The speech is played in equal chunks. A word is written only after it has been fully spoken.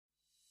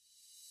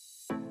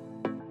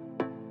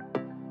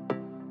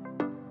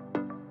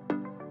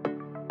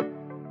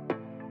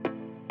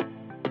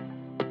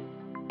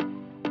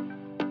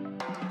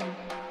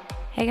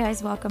Hey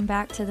guys, welcome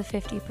back to the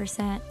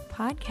 50%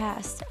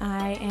 podcast.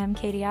 I am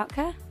Katie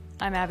Outka.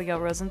 I'm Abigail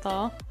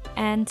Rosenthal.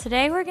 And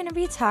today we're going to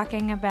be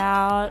talking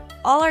about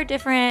all our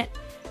different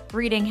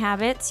reading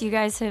habits. You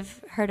guys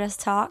have heard us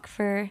talk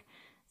for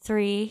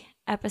 3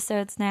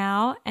 episodes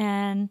now,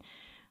 and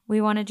we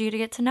wanted you to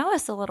get to know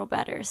us a little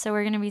better. So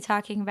we're going to be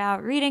talking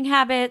about reading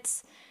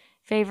habits,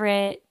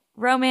 favorite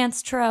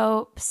romance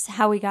tropes,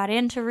 how we got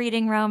into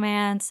reading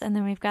romance, and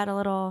then we've got a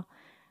little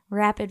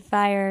rapid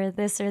fire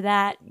this or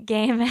that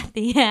game at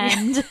the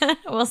end.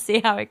 We'll see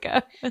how it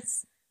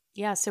goes.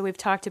 Yeah, so we've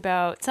talked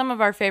about some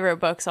of our favorite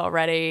books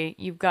already.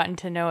 You've gotten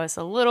to know us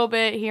a little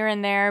bit here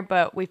and there,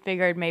 but we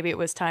figured maybe it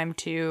was time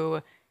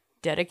to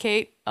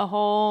dedicate a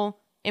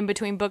whole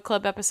in-between book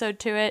club episode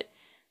to it,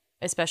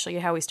 especially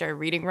how we started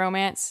reading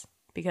romance,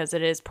 because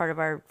it is part of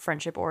our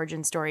friendship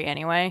origin story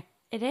anyway.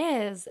 It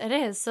is.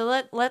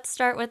 So let's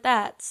start with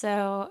that.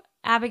 So,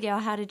 Abigail,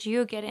 how did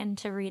you get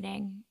into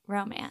reading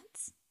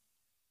romance?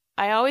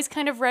 I always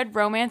kind of read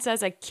romance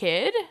as a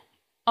kid,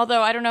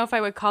 although I don't know if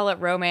I would call it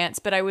romance,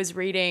 but I was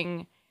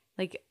reading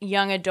like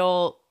young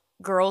adult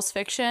girls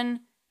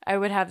fiction. I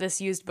would have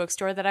this used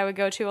bookstore that I would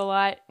go to a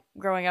lot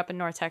growing up in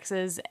North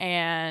Texas,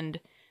 and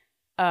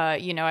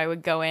I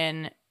would go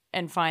in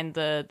and find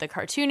the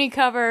cartoony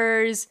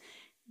covers,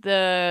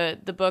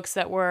 the books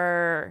that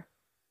were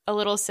a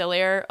little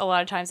sillier. A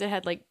lot of times it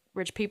had like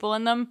rich people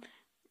in them,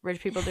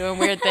 rich people doing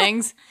weird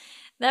things.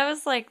 That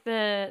was like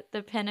the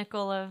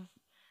pinnacle of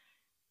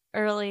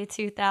early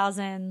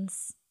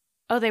 2000s.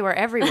 Oh, they were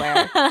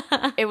everywhere.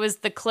 It was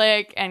The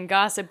Click and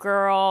Gossip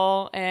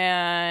Girl,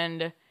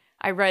 and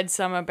I read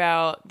some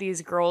about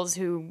these girls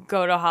who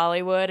go to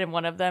Hollywood, and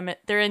one of them,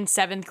 they're in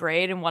 7th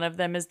grade, and one of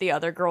them is the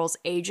other girl's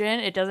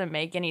agent. It doesn't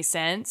make any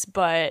sense,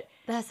 but...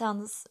 That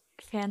sounds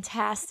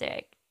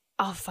fantastic.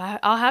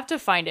 I'll have to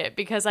find it,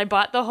 because I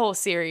bought the whole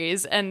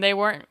series, and they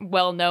weren't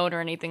well known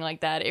or anything like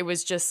that. It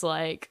was just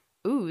like,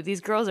 ooh, these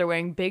girls are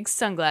wearing big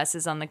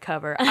sunglasses on the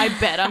cover. I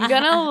bet I'm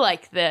gonna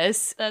like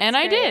this. And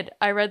I did.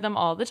 I read them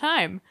all the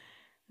time.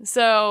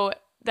 So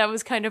that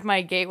was kind of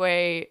my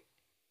gateway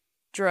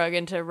drug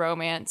into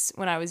romance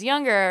when I was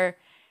younger.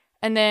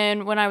 And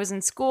then when I was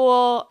in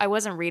school, I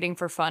wasn't reading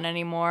for fun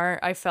anymore.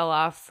 I fell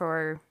off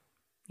for,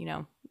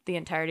 the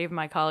entirety of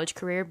my college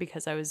career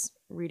because I was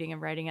reading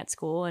and writing at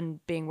school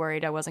and being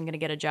worried I wasn't going to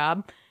get a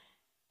job.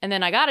 And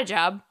then I got a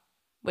job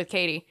with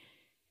Katie.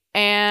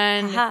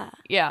 And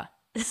yeah.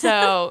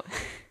 So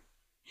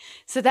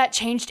that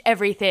changed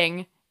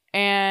everything.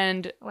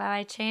 And wow,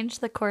 I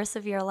changed the course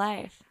of your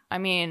life. I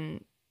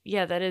mean,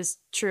 yeah, that is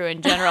true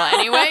in general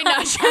anyway,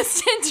 not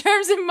just in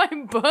terms of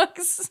my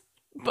books.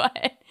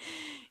 But,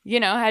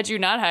 had you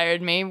not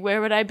hired me, where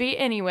would I be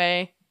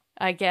anyway,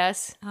 I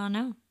guess? Oh,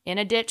 no. In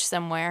a ditch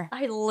somewhere.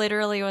 I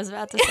literally was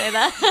about to say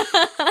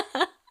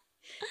that.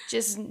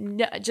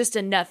 Just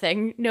a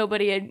nothing.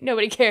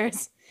 Nobody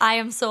cares. I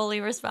am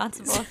solely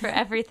responsible for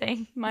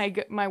everything.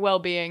 my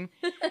well-being.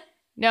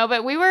 No,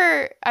 but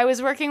I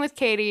was working with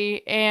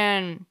Katie,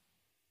 and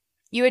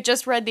you had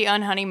just read The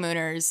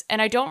Unhoneymooners,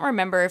 and I don't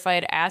remember if I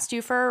had asked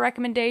you for a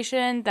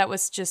recommendation. That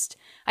was just,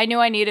 I knew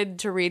I needed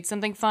to read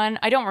something fun.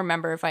 I don't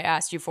remember if I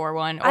asked you for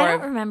one. Or I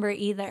don't remember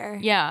either.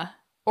 Yeah.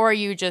 Or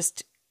you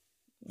just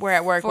were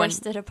at work.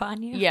 Forced it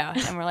upon you. Yeah.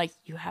 And we're like,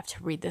 you have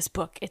to read this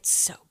book. It's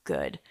so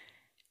good.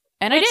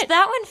 And Which I did.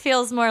 That one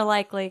feels more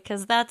likely,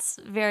 because that's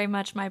very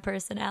much my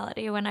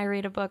personality. When I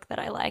read a book that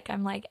I like,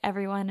 I'm like,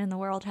 everyone in the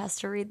world has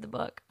to read the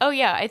book. Oh,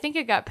 yeah. I think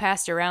it got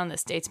passed around the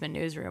Statesman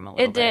newsroom a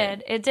little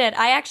bit. It did.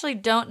 I actually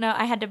don't know.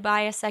 I had to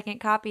buy a second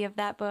copy of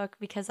that book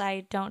because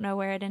I don't know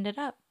where it ended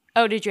up.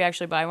 Oh, did you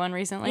actually buy one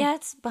recently? Yeah,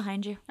 it's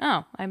behind you.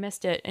 Oh, I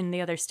missed it in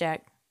the other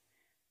stack.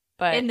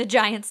 But in the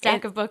giant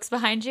stack of books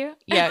behind you?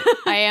 Yeah,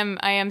 I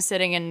am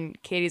sitting in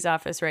Katie's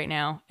office right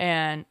now.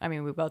 And, I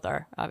mean, we both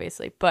are,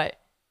 obviously. But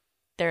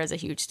there is a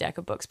huge stack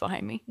of books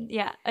behind me.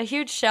 Yeah, a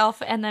huge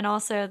shelf, and then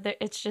also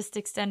it's just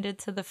extended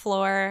to the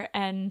floor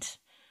and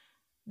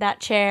that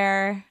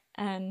chair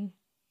and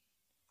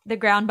the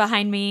ground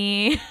behind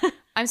me.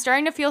 I'm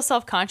starting to feel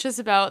self-conscious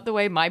about the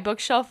way my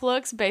bookshelf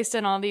looks based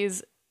on all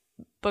these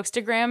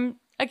Bookstagram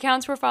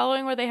accounts we're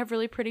following where they have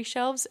really pretty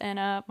shelves,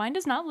 and mine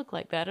does not look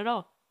like that at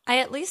all. I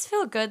at least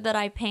feel good that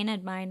I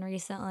painted mine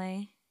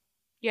recently.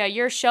 Yeah,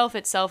 your shelf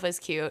itself is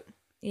cute.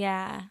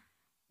 Yeah.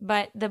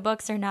 But the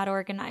books are not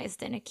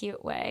organized in a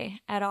cute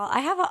way at all. I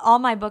have all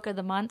my book of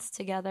the months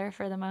together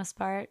for the most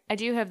part. I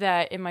do have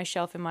that in my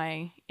shelf in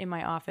my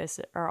office,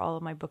 are all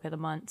of my book of the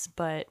months,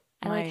 but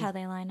I like how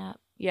they line up.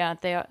 Yeah,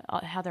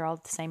 how they're all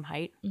the same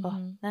height. Mm-hmm.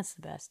 Oh, that's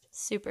the best.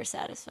 Super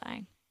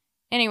satisfying.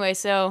 Anyway,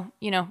 so,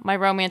 my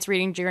romance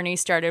reading journey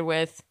started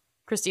with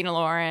Christina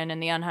Lauren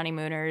and The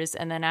Unhoneymooners,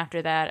 and then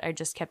after that, I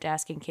just kept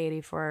asking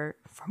Katie for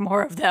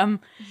more of them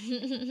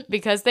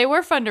because they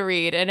were fun to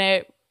read, and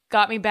it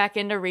got me back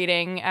into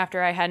reading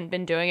after I hadn't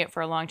been doing it for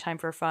a long time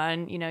for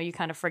fun. You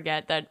kind of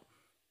forget that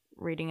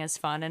reading is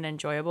fun and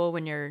enjoyable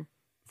when you're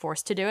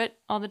forced to do it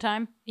all the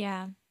time.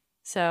 Yeah.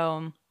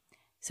 So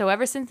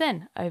ever since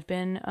then, I've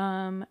been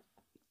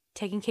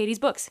taking Katie's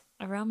books.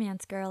 A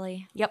romance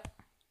girly. Yep.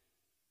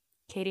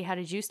 Katie, how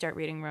did you start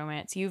reading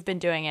romance? You've been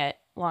doing it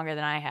longer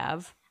than I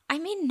have. I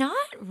mean, not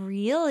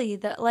really.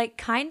 Like,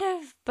 kind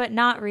of, but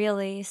not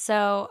really.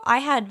 So I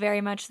had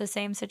very much the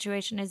same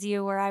situation as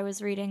you, where I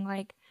was reading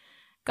like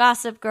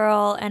Gossip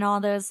Girl and all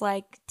those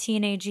like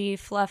teenagey,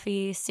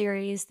 fluffy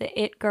series. The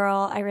It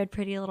Girl. I read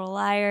Pretty Little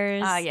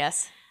Liars. Ah,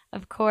 yes.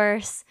 Of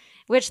course.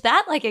 Which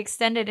that like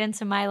extended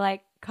into my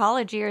like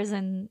college years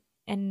and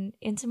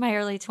into my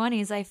early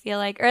 20s, I feel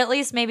like. Or at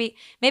least maybe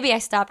I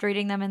stopped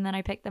reading them and then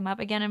I picked them up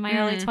again in my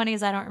early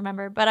 20s. I don't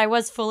remember. But I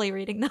was fully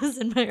reading those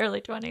in my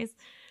early 20s.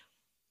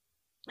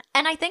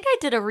 And I think I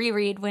did a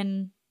reread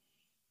when,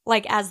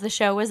 like, as the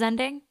show was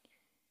ending.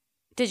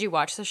 Did you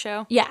watch the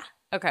show? Yeah.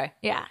 Okay.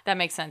 Yeah. That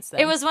makes sense then.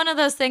 It was one of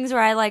those things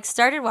where I, like,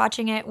 started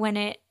watching it when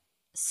it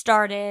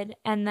started,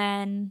 and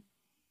then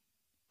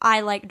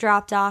I, like,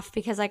 dropped off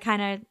because I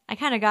kind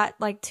of got,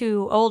 like,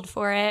 too old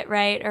for it,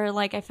 right? Or,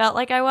 like, I felt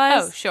like I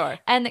was. Oh, sure.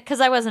 And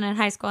because I wasn't in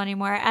high school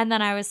anymore. And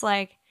then I was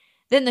like,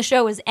 then the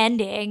show was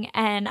ending,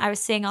 and I was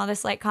seeing all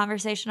this, like,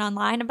 conversation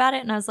online about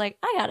it, and I was like,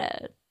 I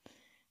gotta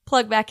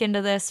plug back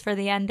into this for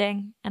the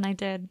ending, and I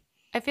did.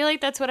 I feel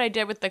like that's what I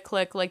did with The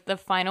Click. Like, the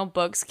final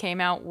books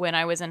came out when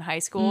I was in high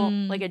school,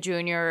 like a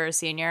junior or a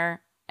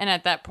senior. And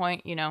at that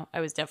point, you know, I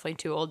was definitely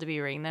too old to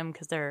be reading them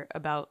because they're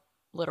about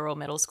literal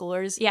middle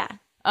schoolers. Yeah.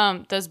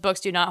 Those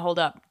books do not hold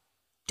up.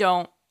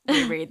 Don't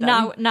reread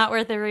them. Not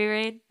worth a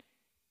reread.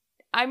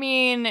 I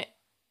mean,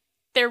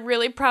 they're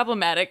really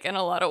problematic in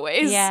a lot of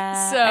ways.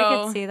 Yeah, so,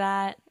 I could see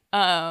that.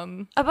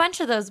 A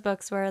bunch of those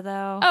books were,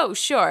 though. Oh,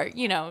 sure.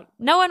 You know.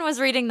 No one was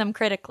reading them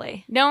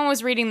critically. No one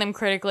was reading them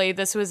critically.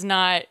 This was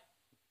not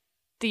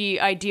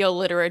the ideal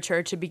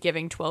literature to be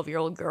giving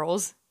 12-year-old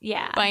girls.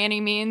 Yeah. By any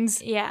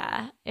means.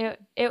 Yeah.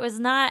 It was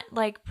not,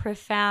 like,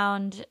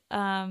 profound,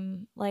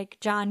 like,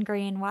 John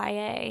Green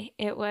YA.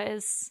 It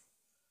was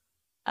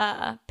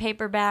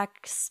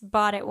paperbacks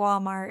bought at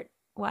Walmart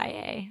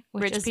YA,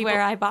 which is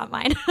where I bought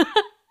mine.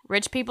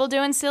 Rich people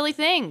doing silly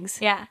things.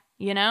 Yeah.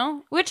 You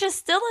know? Which is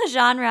still a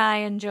genre I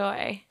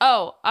enjoy.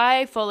 Oh,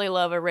 I fully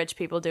love a rich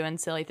people doing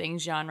silly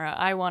things genre.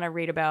 I want to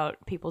read about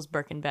people's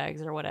Birkin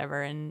bags or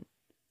whatever, and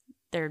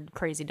they're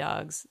crazy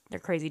dogs. They're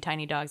crazy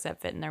tiny dogs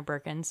that fit in their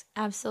Birkins.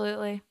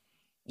 Absolutely.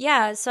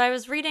 Yeah, so I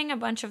was reading a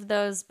bunch of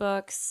those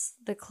books,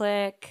 The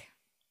Click,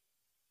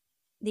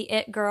 The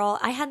It Girl.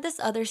 I had this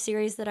other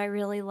series that I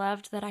really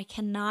loved that I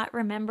cannot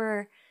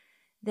remember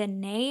the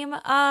name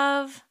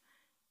of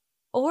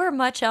or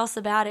much else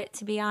about it,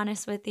 to be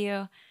honest with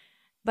you.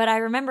 But I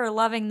remember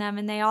loving them,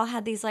 and they all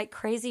had these like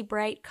crazy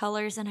bright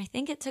colors, and I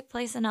think it took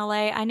place in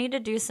LA. I need to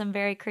do some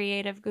very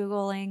creative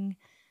Googling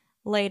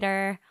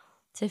later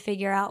to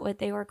figure out what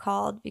they were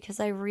called because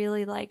I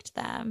really liked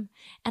them.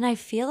 And I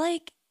feel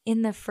like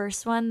in the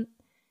first one,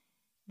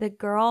 the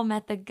girl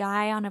met the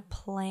guy on a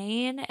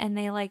plane, and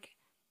they like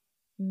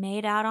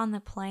made out on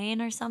the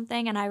plane or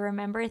something. And I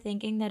remember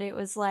thinking that it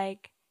was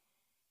like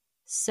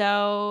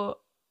so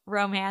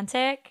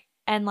romantic,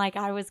 and like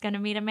I was going to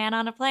meet a man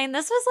on a plane.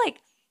 This was like,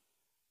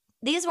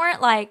 these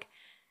weren't like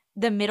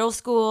the middle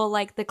school,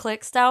 like The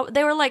Click style.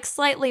 They were like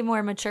slightly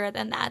more mature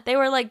than that. They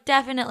were like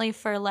definitely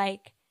for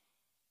like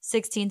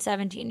 16,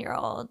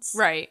 17-year-olds.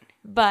 Right.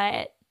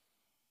 But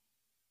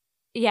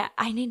yeah,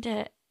 I need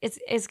to,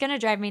 it's going to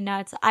drive me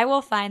nuts. I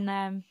will find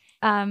them.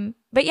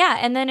 But yeah,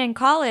 and then in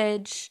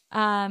college,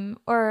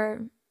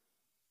 or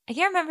I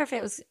can't remember if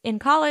it was in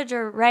college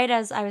or right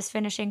as I was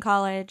finishing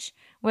college,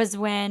 was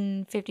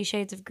when 50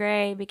 Shades of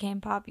Grey became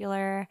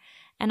popular.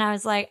 And I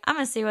was like, I'm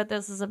going to see what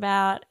this is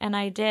about. And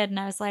I did. And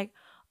I was like,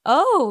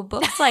 oh,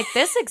 books like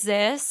this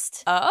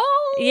exist.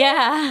 Oh.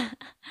 Yeah.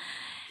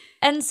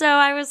 And so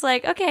I was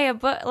like, okay, a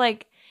book,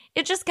 like,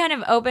 it just kind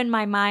of opened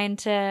my mind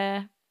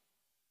to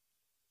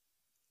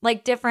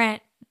like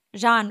different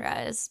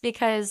genres,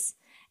 because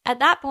at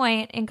that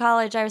point in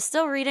college, I was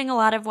still reading a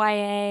lot of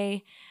YA.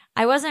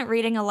 I wasn't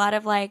reading a lot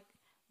of like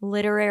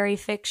literary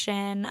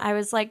fiction. I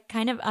was like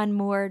kind of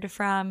unmoored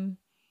from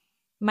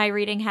my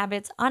reading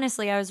habits.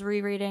 Honestly, I was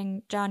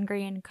rereading John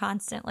Green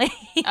constantly.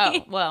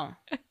 Oh, well.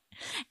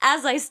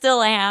 As I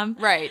still am.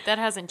 Right. That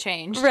hasn't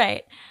changed.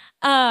 Right.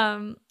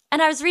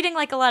 And I was reading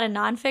like a lot of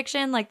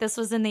nonfiction. Like this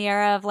was in the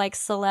era of like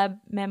celeb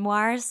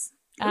memoirs.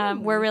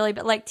 Where really,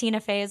 but like Tina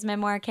Fey's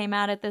memoir came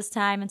out at this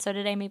time, and so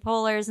did Amy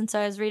Poehler's. And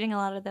so I was reading a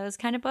lot of those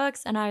kind of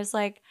books. And I was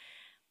like,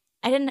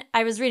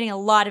 I was reading a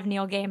lot of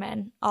Neil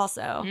Gaiman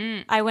also.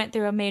 I went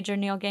through a major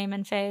Neil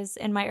Gaiman phase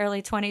in my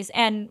early 20s,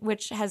 and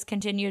which has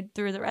continued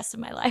through the rest of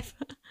my life.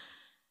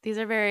 These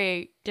are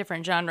very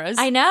different genres.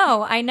 I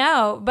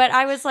know. But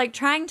I was like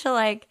trying to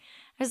like,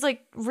 I was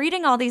like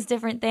reading all these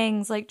different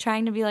things, like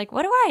trying to be like,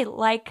 what do I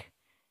like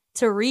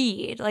to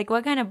read? Like,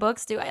 what kind of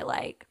books do I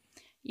like?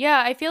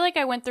 Yeah, I feel like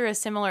I went through a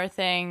similar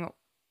thing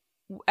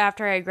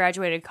after I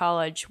graduated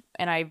college,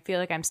 and I feel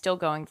like I'm still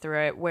going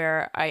through it,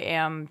 where I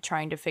am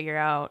trying to figure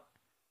out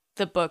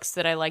the books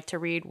that I like to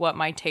read, what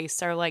my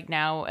tastes are like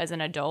now as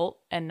an adult,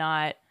 and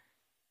not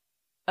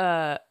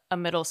a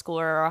middle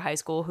schooler or a high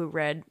school who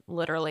read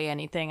literally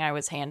anything I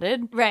was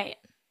handed. Right.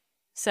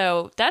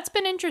 So that's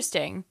been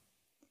interesting.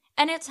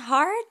 And it's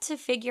hard to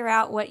figure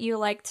out what you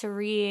like to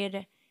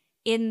read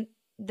in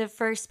the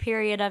first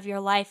period of your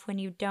life when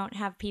you don't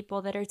have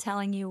people that are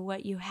telling you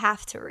what you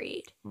have to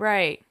read.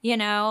 Right. You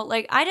know,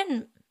 like I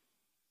didn't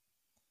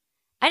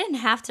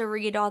have to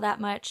read all that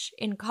much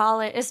in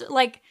college. It's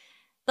like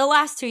the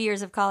last 2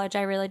 years of college,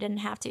 I really didn't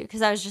have to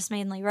because I was just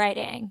mainly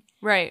writing.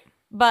 Right.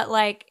 But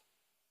like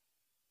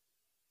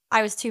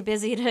I was too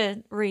busy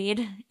to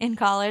read in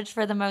college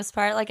for the most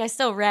part. Like I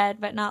still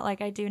read, but not like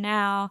I do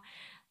now.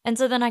 And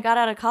so then I got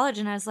out of college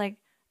and I was like,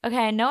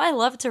 okay, I know I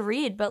love to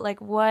read, but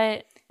like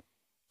what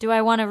do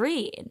I want to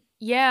read?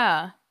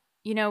 Yeah.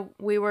 You know,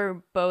 we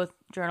were both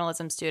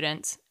journalism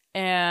students.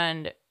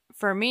 And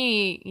for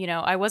me, you know,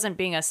 I wasn't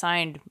being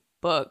assigned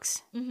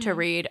books to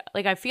read.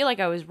 Like, I feel like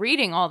I was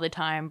reading all the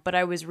time, but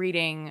I was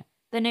reading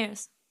the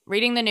news.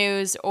 Reading the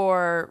news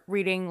or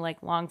reading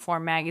like long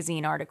form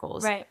magazine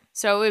articles. Right.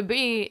 So it would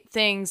be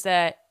things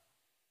that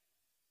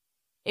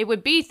I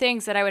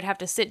would have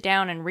to sit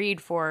down and read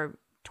for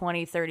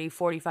 20, 30,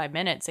 45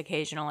 minutes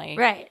occasionally.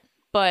 Right.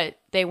 But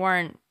they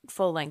weren't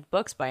full-length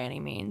books by any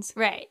means.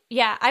 Right.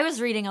 Yeah, I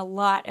was reading a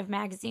lot of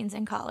magazines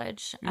in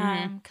college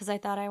because I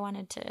thought I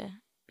wanted to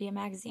be a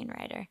magazine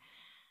writer.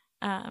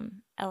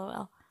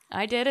 LOL.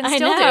 I did and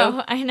still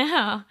do. I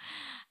know.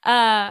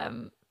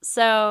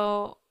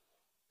 So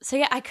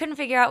yeah, I couldn't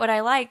figure out what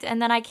I liked.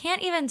 And then I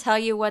can't even tell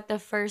you what the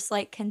first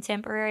like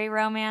contemporary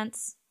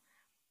romance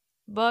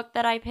book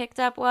that I picked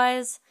up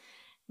was.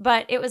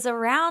 But it was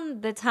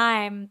around the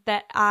time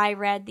that I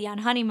read The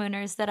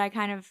Unhoneymooners that I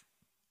kind of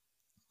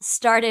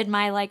started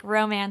my like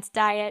romance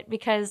diet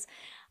because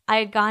I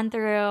had gone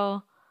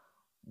through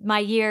my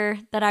year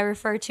that I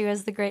refer to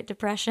as the Great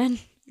Depression,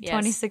 yes.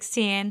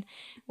 2016,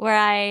 where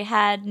I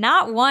had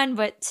not one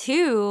but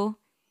two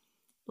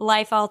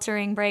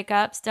life-altering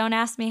breakups. Don't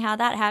ask me how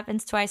that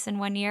happens twice in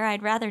 1 year.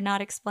 I'd rather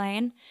not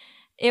explain.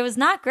 It was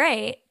not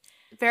great.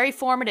 Very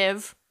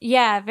formative.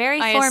 Yeah, very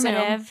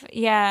formative. Assume.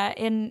 Yeah,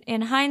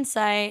 in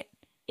hindsight,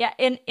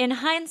 in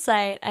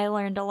hindsight, I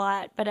learned a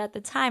lot, but at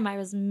the time I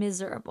was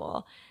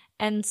miserable.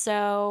 And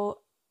so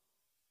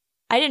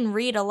I didn't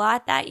read a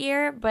lot that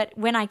year, but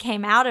when I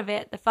came out of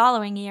it the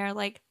following year,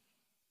 like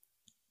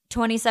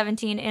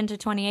 2017 into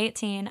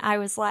 2018, I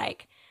was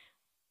like,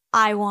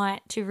 I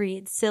want to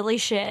read silly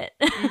shit.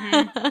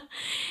 Mm-hmm.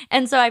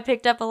 And so I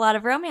picked up a lot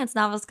of romance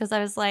novels because I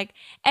was like,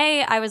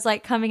 I was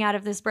like coming out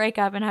of this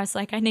breakup and I was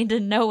like, I need to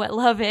know what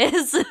love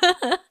is.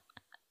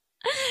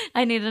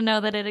 I need to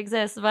know that it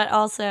exists. But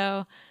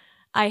also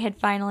I had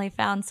finally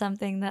found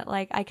something that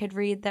like I could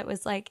read that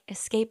was like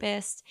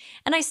escapist.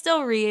 And I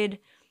still read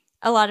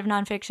a lot of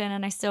nonfiction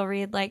and I still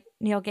read like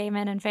Neil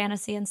Gaiman and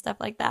fantasy and stuff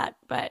like that.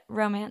 But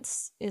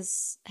romance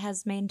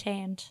has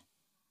maintained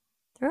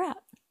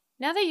throughout.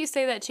 Now that you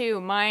say that too,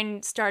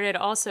 mine started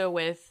also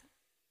with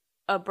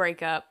a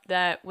breakup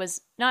that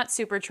was not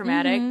super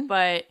traumatic,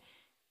 but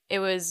it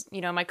was,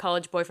 you know, my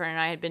college boyfriend and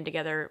I had been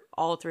together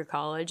all through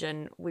college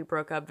and we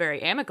broke up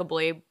very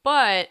amicably.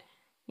 But,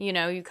 you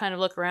know, you kind of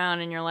look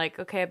around and you're like,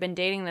 okay, I've been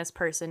dating this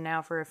person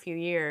now for a few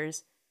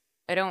years.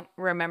 I don't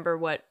remember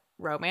what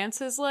romance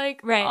is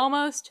like, right?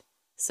 Almost.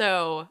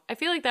 So I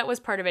feel like that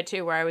was part of it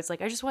too, where I was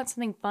like, I just want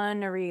something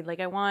fun to read. Like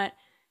I want,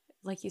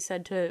 like you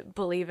said, to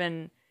believe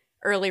in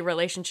early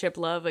relationship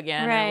love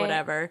again or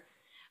whatever.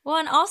 Well,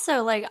 and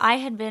also like I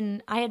had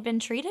been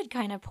treated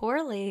kind of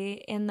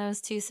poorly in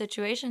those two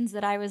situations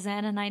that I was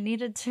in, and I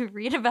needed to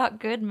read about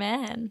good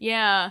men.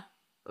 Yeah.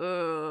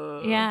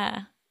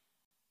 Yeah.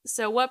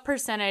 So what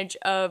percentage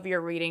of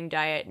your reading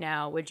diet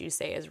now would you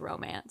say is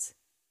romance?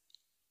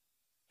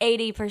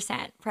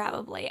 80%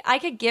 probably. I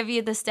could give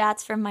you the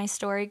stats from my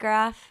story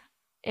graph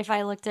if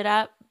I looked it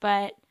up,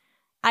 but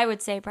I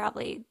would say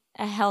probably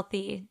a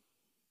healthy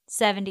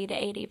 70 to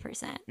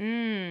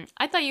 80%.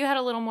 I thought you had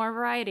a little more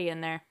variety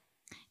in there.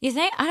 You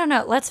think? I don't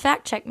know. Let's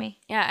fact check me.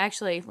 Yeah,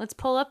 actually, let's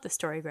pull up the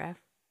story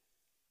graph.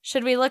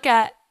 Should we look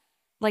at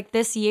like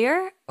this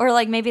year or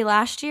like maybe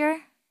last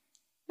year?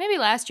 Maybe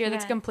last year. Yeah.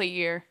 That's a complete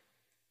year.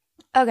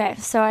 Okay,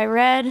 so I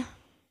read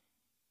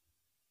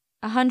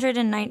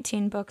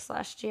 119 books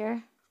last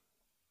year.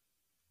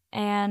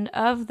 And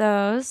of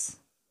those,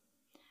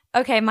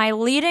 okay, my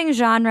leading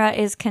genre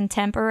is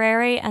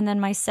contemporary, and then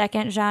my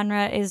second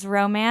genre is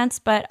romance,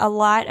 but a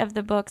lot of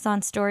the books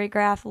on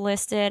Storygraph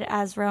listed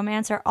as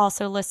romance are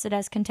also listed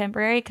as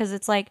contemporary, because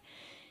it's like,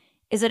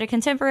 is it a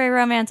contemporary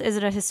romance? Is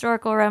it a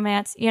historical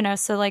romance? You know,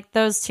 so like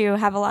those two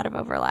have a lot of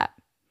overlap.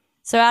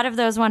 So out of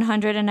those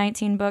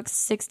 119 books,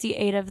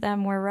 68 of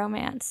them were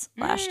romance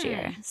last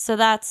year. So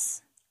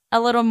that's a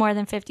little more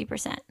than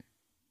 50%.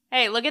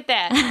 Hey, look at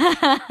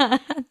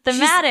that.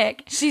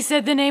 Thematic. She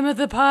said the name of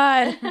the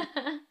pod.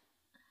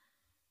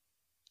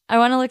 I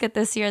want to look at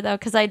this year, though,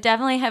 because I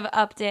definitely have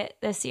upped it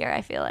this year,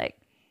 I feel like.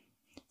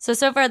 So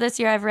far this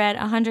year, I've read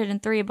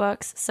 103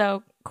 books.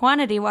 So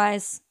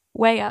quantity-wise,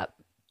 way up.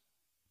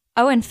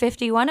 Oh, and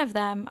 51 of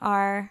them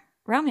are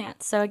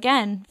romance. So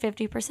again,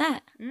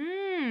 50%.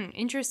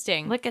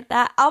 Interesting. Look at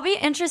that. I'll be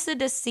interested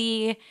to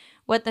see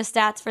what the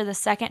stats for the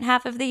second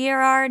half of the year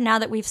are now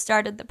that we've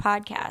started the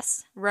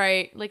podcast.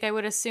 Right. Like I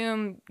would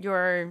assume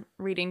your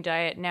reading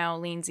diet now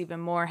leans even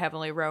more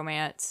heavily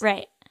romance.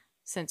 Right.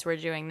 since we're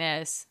doing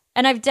this.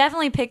 And I've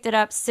definitely picked it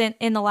up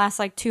in the last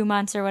like 2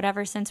 months or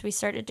whatever since we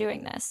started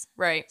doing this.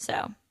 Right.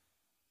 So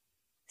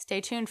stay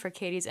tuned for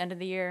Katie's end of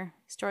the year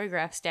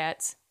Storygraph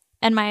stats.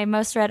 And my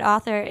most read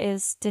author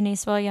is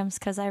Denise Williams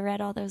because I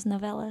read all those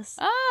novellas.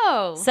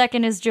 Oh.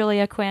 Second is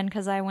Julia Quinn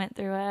because I went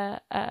through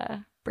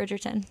a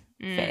Bridgerton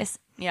phase.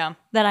 Yeah.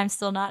 That I'm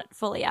still not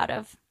fully out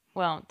of.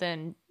 Well,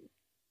 then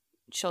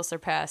she'll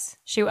surpass.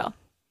 She will.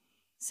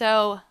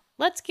 So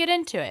let's get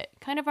into it.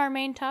 Kind of our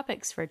main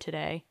topics for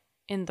today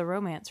in the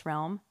romance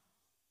realm.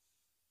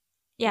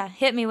 Yeah,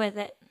 hit me with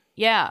it.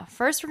 Yeah.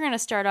 First, we're going to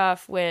start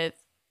off with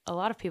a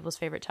lot of people's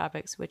favorite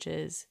topics, which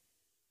is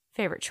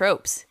favorite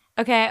tropes.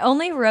 Okay, I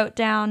only wrote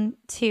down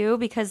 2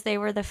 because they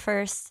were the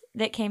first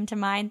that came to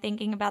mind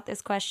thinking about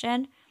this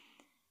question.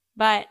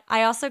 But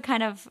I also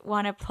kind of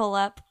want to pull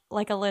up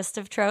like a list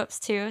of tropes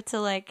too to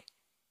like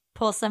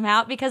pull some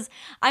out because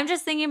I'm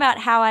just thinking about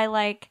how I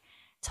like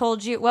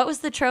told you. What was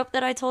the trope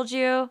that I told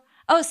you?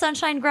 Oh,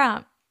 Sunshine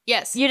Grump.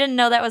 Yes. You didn't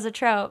know that was a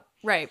trope.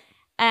 Right.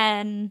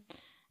 And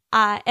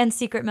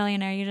Secret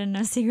Millionaire. You didn't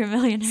know Secret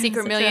Millionaire.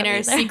 Secret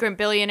Millionaire, Secret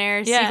Billionaire,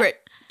 Yeah. Secret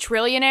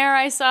Trillionaire.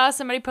 I saw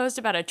somebody post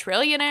about a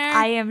trillionaire.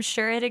 I am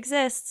sure it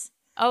exists.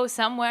 Oh,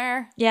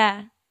 somewhere.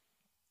 Yeah.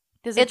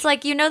 It's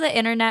like, you know the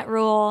internet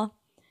rule?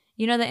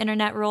 You know the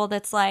internet rule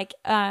that's like,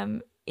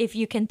 if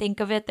you can think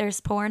of it,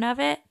 there's porn of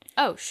it?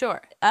 Oh,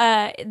 sure.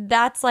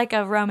 That's like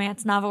a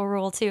romance novel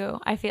rule too,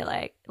 I feel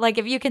like. Like,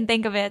 if you can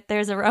think of it,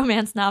 there's a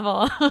romance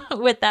novel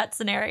with that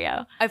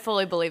scenario. I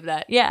fully believe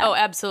that. Yeah. Oh,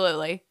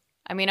 absolutely.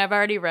 I mean, I've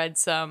already read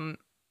some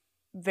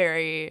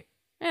very,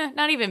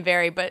 not even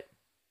very, but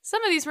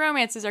some of these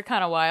romances are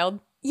kind of wild.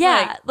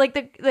 Yeah, like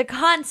the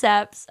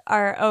concepts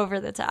are over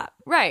the top.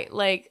 Right,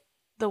 like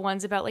the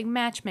ones about like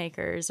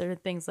matchmakers or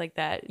things like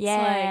that. It's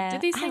Yeah, like, do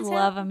these things I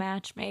love a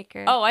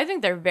matchmaker. Oh, I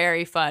think they're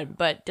very fun,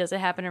 but does it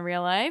happen in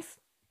real life?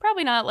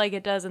 Probably not like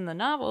it does in the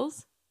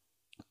novels.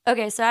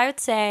 Okay, so I would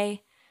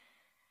say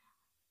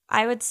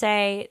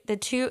the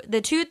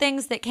two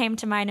things that came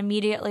to mind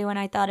immediately when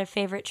I thought of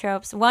favorite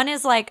tropes. One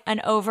is like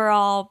an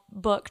overall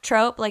book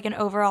trope, like an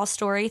overall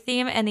story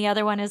theme, and the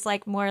other one is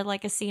like more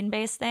like a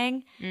scene-based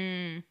thing.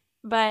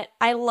 But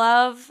I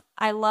love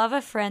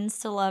a friends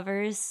to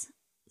lovers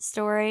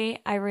story.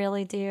 I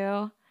really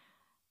do.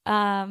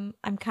 I'm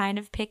kind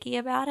of picky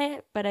about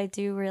it, but I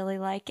do really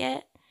like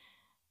it.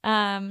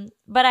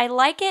 But I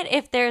like it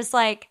if there's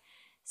like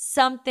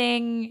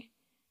something,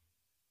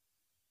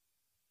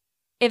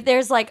 if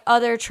there's like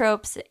other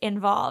tropes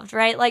involved,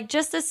 right? Like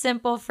just a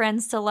simple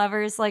friends to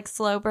lovers, like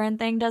slow burn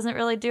thing doesn't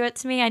really do it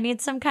to me. I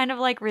need some kind of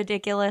like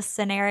ridiculous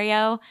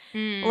scenario.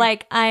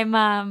 Like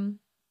I'm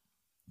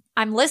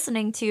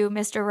listening to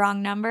Mr.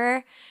 Wrong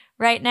Number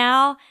right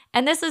now.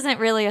 And this isn't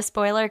really a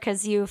spoiler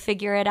because you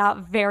figure it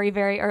out very,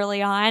 very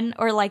early on,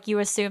 or like you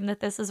assume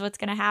that this is what's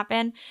going to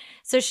happen.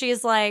 So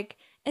she's like,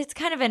 it's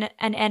kind of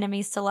an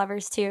enemies to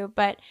lovers too,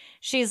 but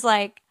she's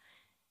like,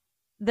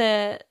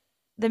 the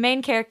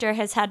main character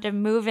has had to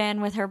move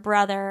in with her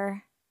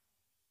brother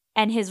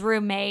and his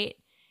roommate,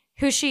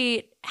 who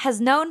she has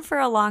known for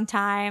a long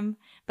time,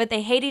 but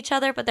they hate each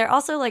other, but they're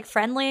also like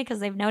friendly because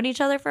they've known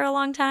each other for a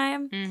long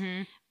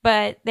time.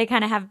 But they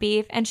kind of have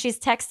beef, and she's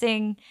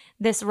texting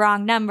this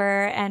wrong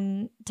number,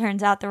 and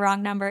turns out the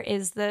wrong number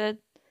is the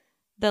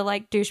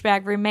like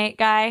douchebag roommate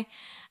guy.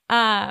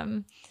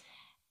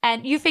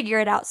 And you figure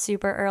it out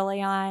super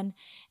early on.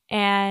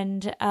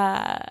 And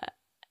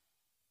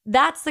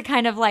that's the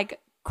kind of like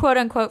quote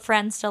unquote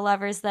friends to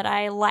lovers that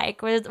I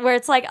like, where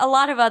it's like a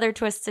lot of other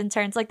twists and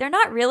turns. Like they're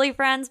not really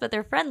friends, but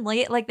they're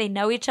friendly. Like they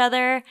know each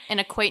other. An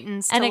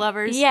acquaintance to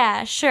lovers.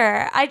 Yeah,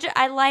 sure.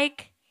 I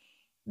like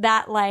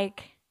that.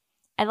 Like,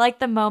 I like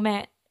the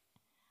moment.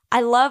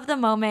 I love the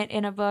moment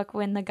in a book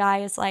when the guy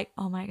is like,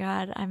 oh my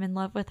God, I'm in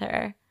love with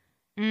her.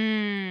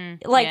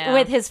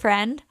 With his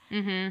friend.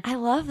 I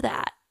love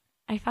that.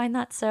 I find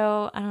that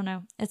so, I don't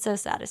know, it's so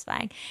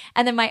satisfying.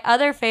 And then my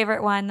other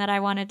favorite one that I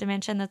wanted to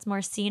mention that's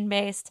more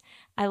scene-based,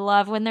 I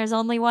love when there's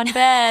only one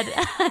bed.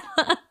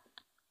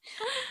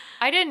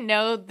 I didn't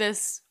know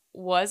this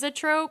was a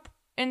trope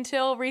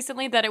until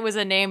recently, that it was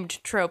a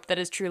named trope that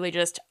is truly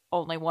just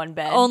only one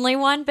bed. Only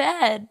one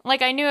bed.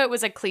 Like, I knew it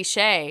was a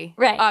cliche,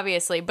 right?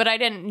 Obviously, but I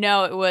didn't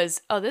know it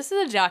was, oh, this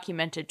is a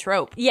documented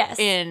trope. Yes.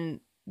 In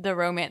the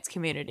romance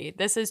community.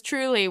 This is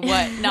truly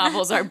what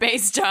novels are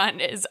based on,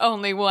 is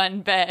only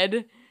one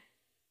bed.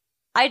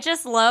 I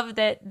just love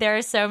that there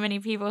are so many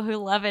people who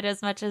love it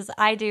as much as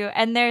I do.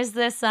 And there's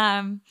this,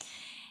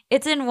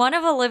 it's in one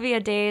of Olivia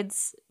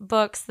Dade's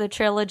books, the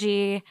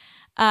trilogy,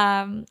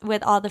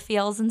 with all the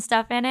feels and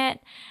stuff in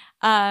it.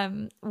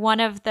 One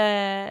of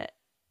the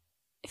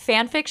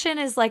fan fiction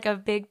is like a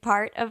big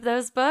part of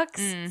those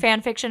books.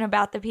 Fan fiction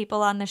about the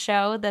people on the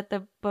show that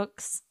the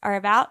books are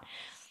about.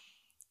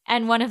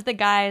 And one of the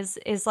guys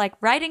is like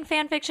writing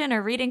fan fiction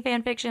or reading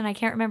fan fiction. I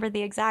can't remember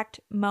the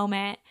exact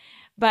moment,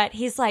 but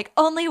he's like,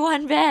 only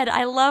one bed.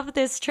 I love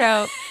this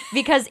trope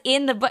because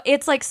in the book,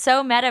 it's like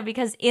so meta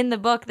because in the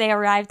book they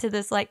arrive to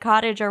this like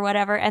cottage or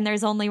whatever and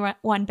there's only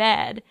one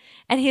bed.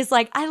 And he's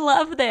like, I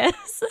love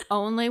this.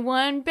 Only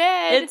one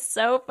bed. It's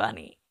so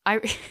funny.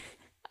 I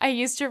I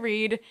used to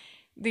read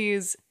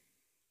these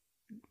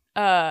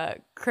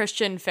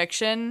Christian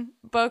fiction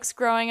books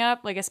growing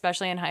up, like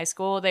especially in high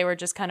school. They were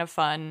just kind of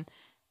fun,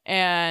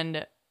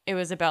 and it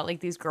was about like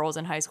these girls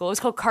in high school. It was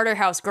called Carter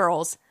House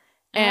Girls.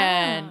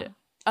 And in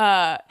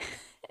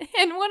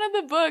one of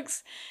the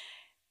books,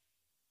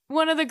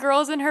 one of the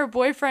girls and her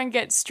boyfriend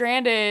get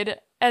stranded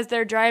as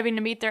they're driving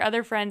to meet their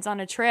other friends on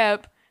a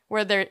trip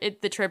where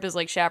the trip is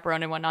like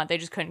chaperoned and whatnot. They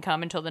just couldn't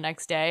come until the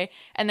next day.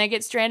 And they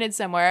get stranded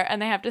somewhere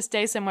and they have to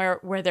stay somewhere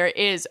where there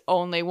is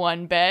only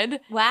one bed.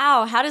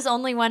 Wow. How does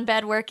only one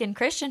bed work in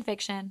Christian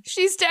fiction?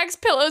 She stacks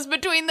pillows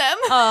between them.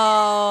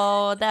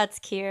 Oh, that's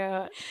cute.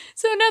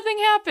 So nothing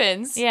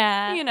happens.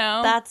 Yeah. You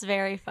know? That's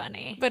very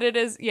funny. But it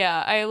is,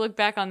 yeah, I look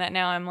back on that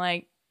now. I'm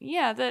like,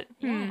 yeah, that.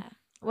 Yeah.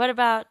 What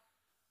about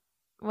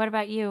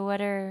you?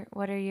 What are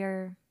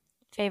your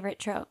favorite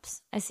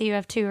tropes? I see you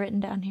have 2 written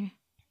down here.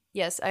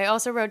 Yes, I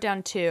also wrote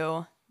down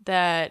 2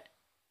 that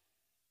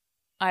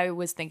I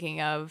was thinking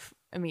of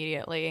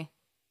immediately.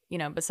 You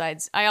know,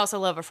 besides, I also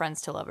love a friends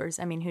to lovers.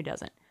 I mean, who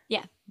doesn't?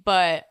 Yeah.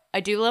 But I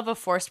do love a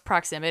forced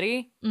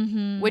proximity,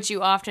 which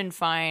you often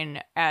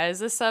find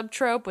as a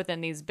sub-trope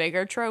within these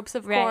bigger tropes,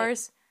 of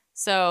course.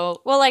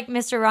 So, well, like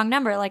Mr. Wrong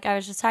Number, like I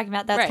was just talking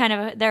about, that's right. kind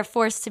of, they're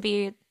forced to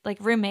be like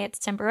roommates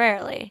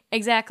temporarily.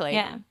 Exactly.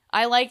 Yeah.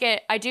 I like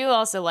it. I do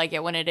also like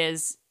it when it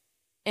is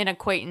an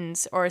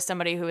acquaintance or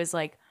somebody who is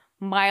like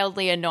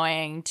mildly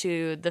annoying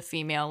to the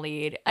female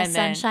lead. A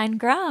sunshine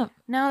grump.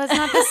 No, that's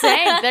not the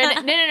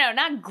same. No,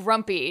 not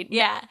grumpy.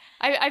 Yeah.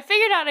 I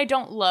figured out I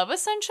don't love a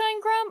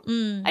sunshine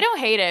grump. I don't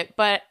hate it,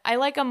 but I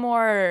like a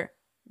more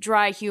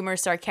dry humor,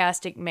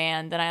 sarcastic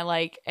man than I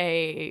like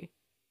a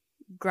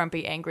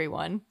grumpy, angry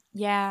one.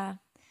 Yeah.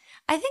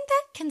 I think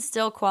that can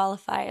still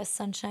qualify as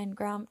sunshine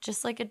grump,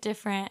 just like a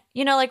different,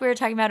 you know, like we were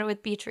talking about it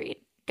with Beach Read.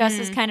 Gus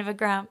is kind of a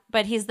grump,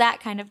 but he's that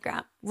kind of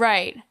grump.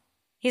 Right.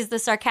 He's the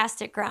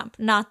sarcastic grump,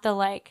 not the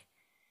like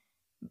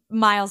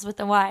Miles with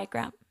a Y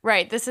grump.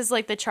 Right. This is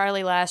like the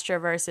Charlie Lastra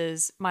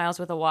versus Miles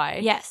with a Y.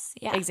 Yes.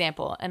 Yeah.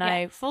 Example. And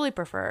I fully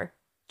prefer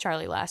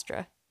Charlie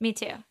Lastra. Me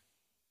too.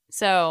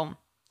 So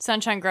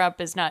Sunshine Grump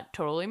is not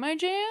totally my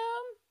jam.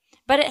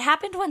 But it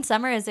happened when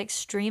Summer is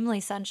extremely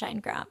sunshine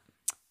grump.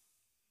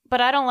 But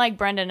I don't like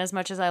Brendan as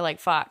much as I like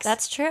Fox.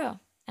 That's true.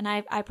 And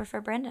I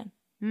prefer Brendan.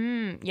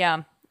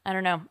 Yeah. I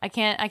don't know. I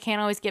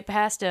can't always get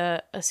past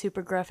a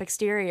super gruff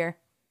exterior.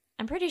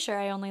 I'm pretty sure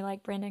I only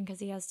like Brendan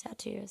because he has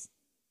tattoos.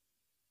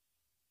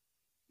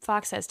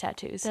 Fox has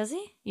tattoos. Does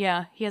he?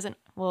 Yeah, he hasn't.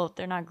 Well,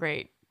 they're not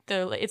great.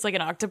 It's like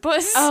an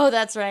octopus. Oh,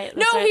 that's right.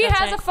 He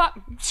has a fox.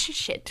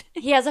 Shit.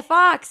 He has a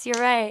fox. You're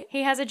right.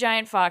 He has a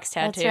giant fox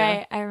tattoo. That's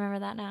right. I remember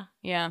that now.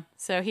 Yeah.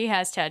 So he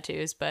has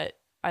tattoos, but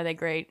are they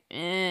great?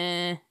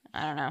 I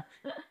don't know.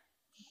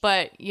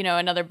 But, you know,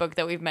 another book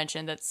that we've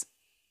mentioned that's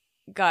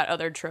got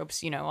other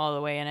tropes, you know, all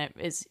the way in it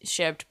is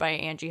Shipped by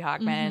Angie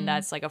Hockman.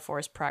 That's like a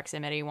forced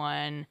proximity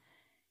one.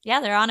 Yeah,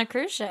 they're on a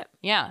cruise ship.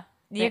 Yeah.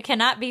 You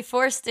cannot be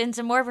forced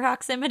into more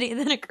proximity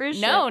than a cruise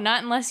ship. No,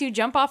 not unless you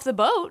jump off the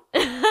boat.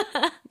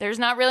 There's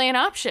not really an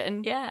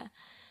option. Yeah.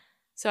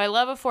 So I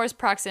love a forced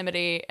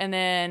proximity. And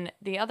then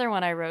the other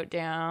one I wrote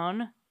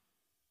down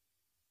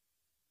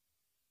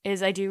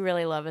is I do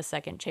really love a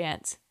second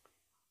chance.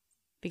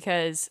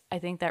 Because I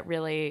think that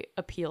really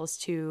appeals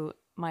to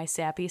my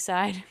sappy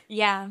side.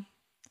 Yeah.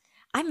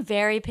 I'm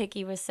very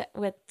picky with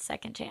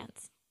second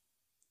chance.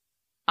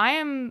 I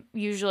am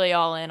usually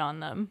all in on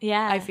them.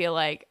 Yeah. I feel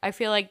like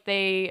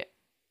they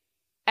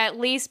at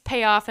least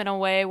pay off in a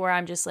way where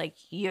I'm just like,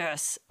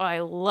 yes, I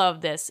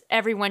love this.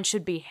 Everyone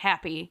should be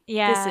happy.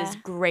 Yeah. This is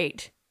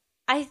great.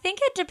 I think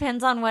it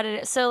depends on what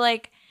it is. So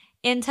like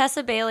in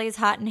Tessa Bailey's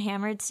Hot and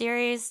Hammered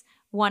series,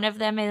 one of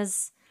them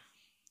is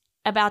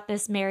about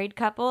this married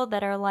couple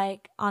that are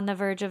like on the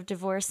verge of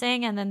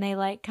divorcing and then they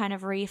like kind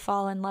of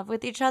re-fall in love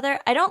with each other.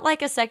 I don't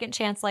like a second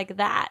chance like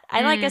that.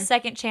 I like a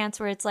second chance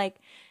where it's like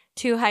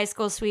 2 high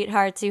school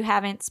sweethearts who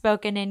haven't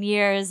spoken in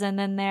years and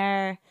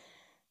then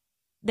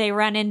they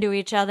run into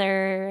each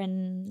other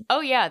and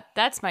Oh yeah,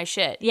 that's my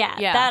shit. yeah,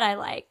 that I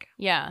like.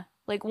 Yeah.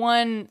 Like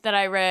one that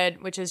I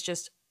read, which is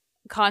just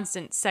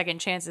constant second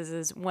chances,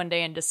 is One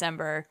Day in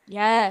December.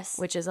 Yes.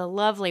 Which is a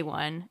lovely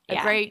one.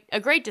 Yeah. A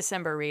great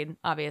December read,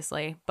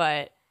 obviously,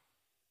 but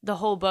the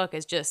whole book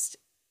is just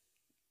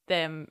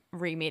them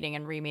re-meeting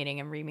and re-meeting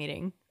and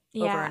re-meeting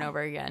over and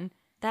over again.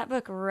 That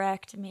book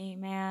wrecked me,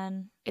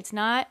 man. It's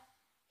an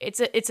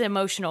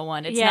emotional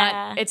one.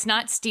 It's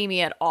not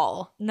steamy at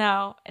all.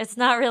 No, it's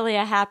not really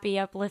a happy,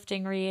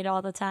 uplifting read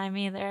all the time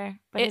either,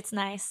 but it's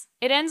nice.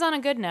 It ends on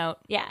a good note.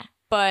 Yeah.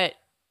 But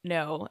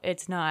no,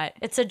 it's not.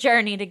 It's a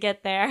journey to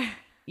get there.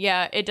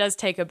 Yeah, it does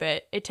take a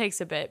bit. It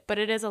takes a bit, but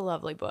it is a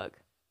lovely book.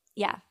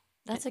 Yeah,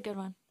 that's a good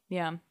one.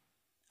 Yeah.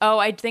 Oh,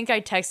 I think I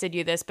texted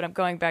you this, but I'm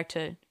going back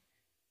to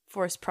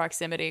forced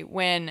proximity.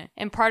 When,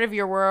 in Part of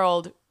Your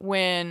World,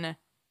 when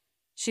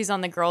she's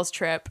on the girls'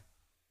 trip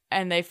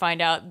and they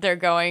find out they're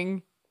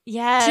going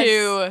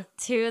to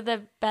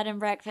the bed and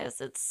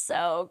breakfast. It's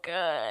so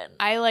good.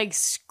 I like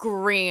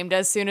screamed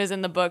as soon as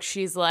in the book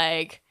she's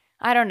like,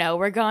 I don't know,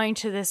 we're going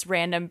to this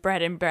random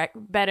bed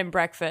and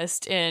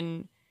breakfast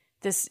in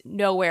this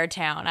nowhere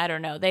town. I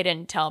don't know. They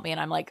didn't tell me, and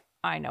I'm like,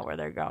 I know where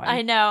they're going.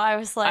 I know. I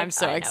was like, I'm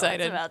so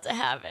excited. What's about to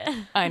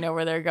happen. I know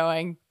where they're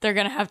going. They're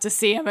going to have to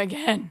see him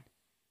again.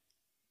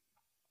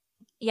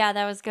 Yeah,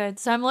 that was good.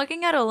 So I'm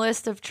looking at a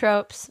list of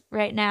tropes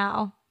right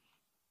now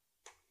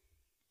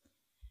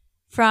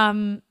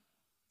from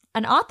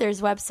an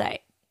author's website.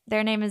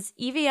 Their name is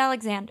Evie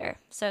Alexander.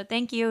 So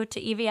thank you to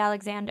Evie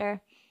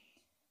Alexander,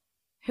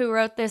 who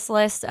wrote this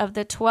list of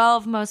the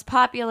 12 most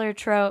popular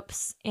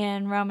tropes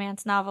in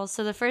romance novels.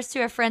 So the first two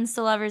are friends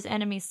to lovers,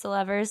 enemies to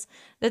lovers.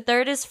 The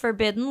third is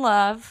forbidden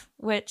love,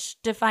 which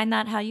define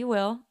that how you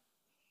will.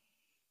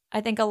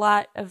 I think a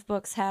lot of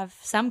books have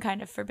some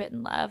kind of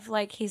forbidden love.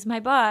 Like, he's my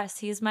boss.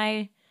 He's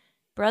my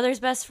brother's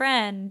best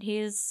friend. He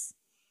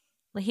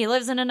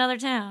lives in another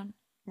town.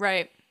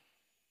 Right.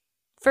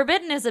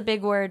 Forbidden is a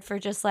big word for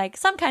just like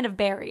some kind of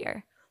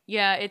barrier.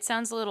 Yeah, it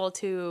sounds a little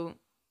too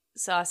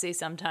saucy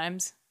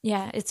sometimes.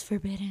 Yeah, it's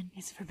forbidden.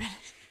 It's forbidden.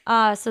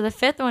 So the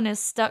fifth one is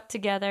stuck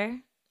together,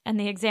 and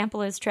the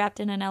example is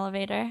trapped in an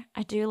elevator.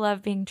 I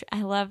love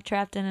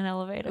trapped in an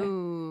elevator.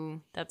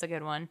 Ooh, that's a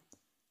good one.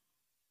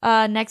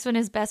 Next one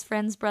is best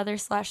friend's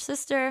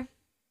brother/sister.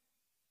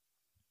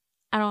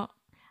 I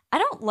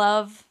don't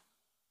love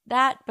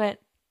that, but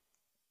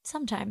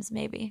sometimes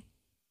maybe.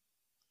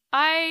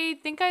 I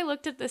think I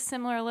looked at this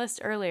similar list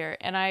earlier,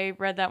 and I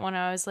read that one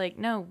and I was like,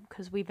 no,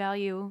 because we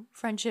value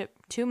friendship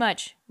too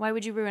much. Why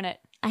would you ruin it?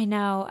 I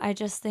know. I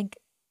just think,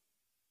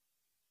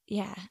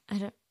 yeah, I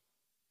don't.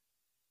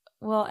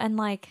 Well, and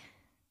like,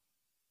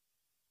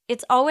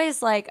 it's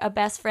always like a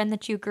best friend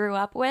that you grew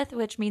up with,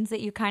 which means that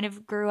you kind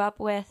of grew up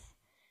with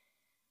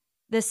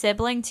the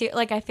sibling too.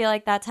 Like, I feel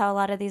like that's how a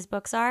lot of these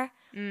books are.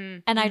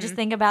 And I just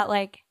think about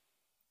like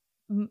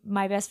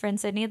my best friend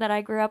Sydney that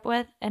I grew up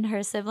with and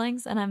her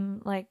siblings, and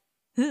I'm like,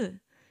 ugh.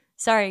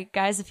 Sorry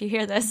guys if you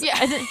hear this.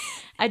 Yeah.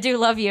 I do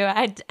love you.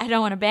 I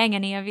don't want to bang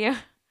any of you.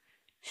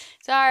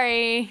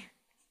 Sorry.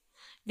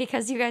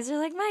 Because you guys are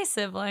like my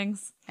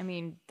siblings. I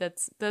mean,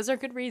 those are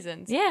good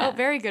reasons. Yeah. Oh,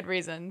 very good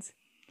reasons.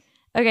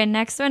 Okay,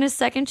 next one is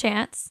second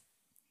chance.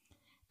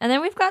 And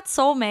then we've got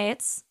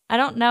soulmates. I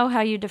don't know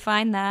how you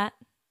define that.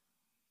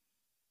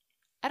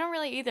 I don't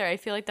really either. I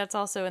feel like that's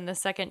also in the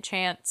second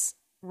chance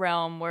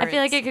realm where I feel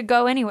like it could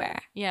go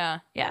anywhere. Yeah.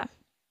 Yeah.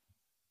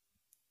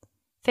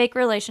 Fake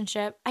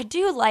relationship. I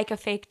do like a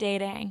fake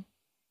dating.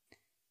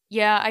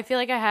 Yeah, I feel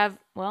like I have,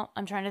 well,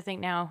 I'm trying to think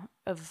now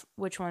of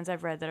which ones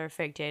I've read that are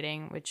fake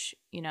dating, which,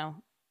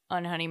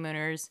 on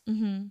honeymooners.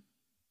 Mm-hmm.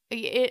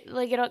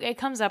 It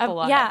comes up a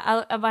lot.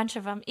 Yeah, a bunch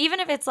of them.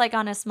 Even if it's like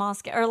on a small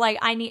scale, or like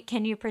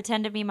can you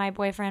pretend to be my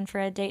boyfriend for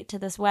a date to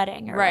this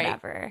wedding or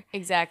whatever?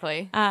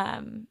 Exactly.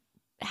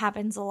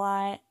 Happens a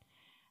lot.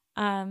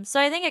 So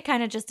I think it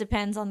kind of just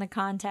depends on the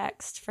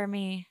context for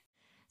me.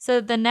 So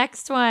the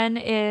next one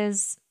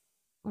is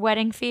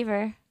wedding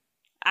fever.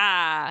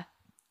 Ah.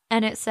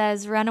 And it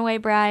says runaway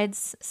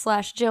brides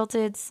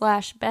 /jilted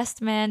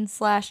 /best men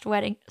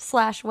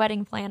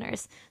 /wedding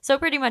planners. So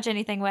pretty much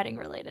anything wedding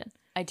related.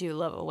 I do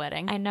love a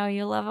wedding. I know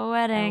you love a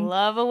wedding. I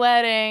love a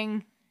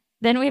wedding.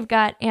 Then we've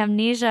got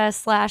amnesia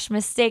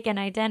 /mistaken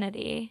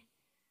identity,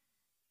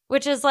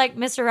 which is like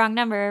Mr. Wrong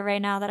Number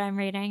right now that I'm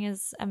reading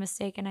is a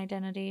mistaken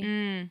identity.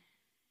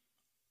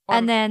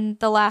 And then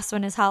the last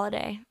one is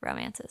holiday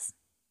romances.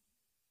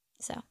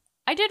 So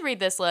I did read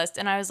this list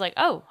and I was like,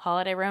 oh,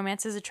 holiday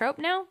romance is a trope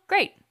now?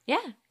 Great.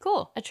 Yeah.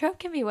 Cool. A trope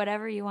can be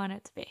whatever you want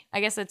it to be.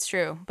 I guess that's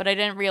true. But I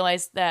didn't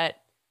realize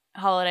that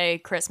holiday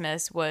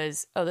Christmas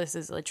was, this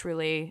is like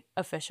truly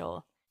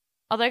official.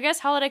 Although I guess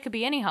holiday could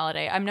be any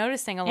holiday. I'm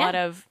noticing a lot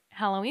of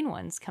Halloween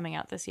ones coming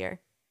out this year.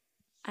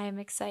 I am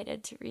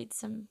excited to read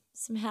some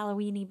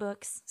Halloween-y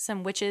books.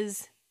 Some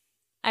witches.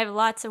 I have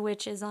lots of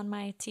witches on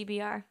my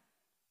TBR.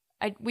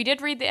 We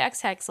did read the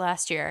X-Hex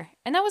last year,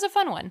 and that was a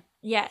fun one.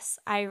 Yes,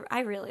 I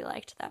really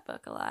liked that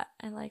book a lot.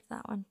 I liked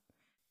that one.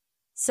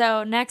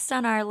 So next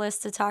on our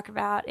list to talk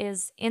about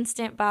is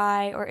instant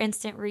buy or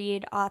instant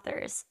read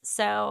authors.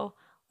 So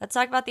let's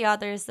talk about the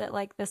authors that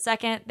like the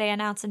second they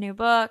announce a new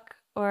book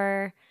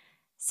or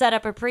set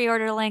up a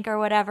pre-order link or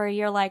whatever,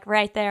 you're like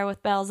right there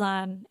with bells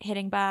on,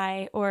 hitting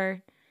buy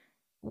or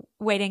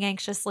waiting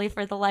anxiously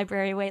for the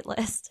library wait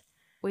list.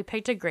 We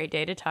picked a great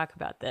day to talk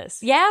about this.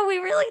 Yeah, we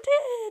really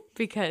did.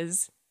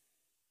 Because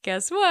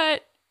guess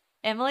what?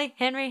 Emily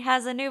Henry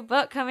has a new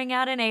book coming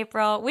out in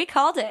April. We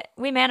called it.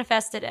 We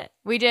manifested it.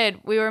 We did.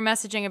 We were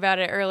messaging about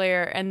it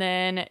earlier, and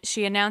then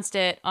she announced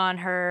it on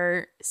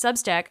her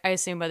Substack. I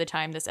assume by the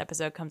time this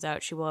episode comes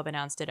out, she will have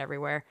announced it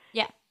everywhere.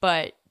 Yeah.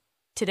 But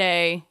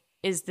today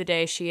is the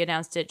day she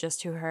announced it just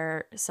to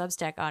her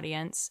Substack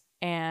audience,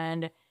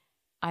 and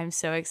I'm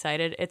so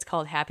excited. It's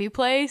called Happy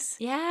Place.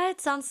 Yeah, it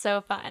sounds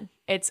so fun.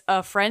 It's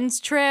a friend's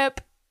trip.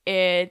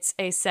 It's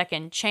a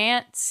second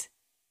chance.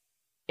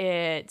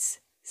 It's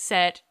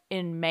set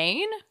in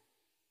Maine.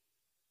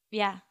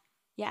 Yeah.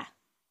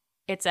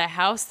 It's a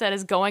house that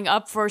is going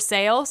up for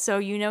sale,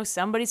 so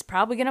somebody's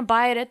probably going to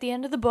buy it at the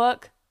end of the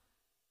book.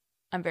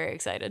 I'm very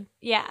excited.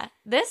 Yeah.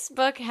 This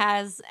book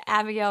has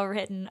Abigail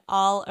written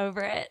all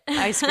over it.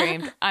 I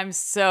screamed. I'm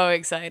so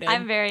excited.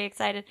 I'm very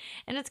excited.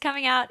 And it's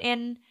coming out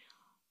in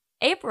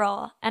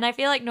April. And I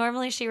feel like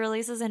normally she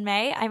releases in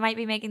May. I might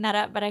be making that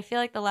up, but I feel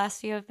like the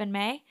last few have been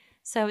May.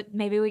 So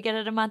maybe we get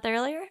it a month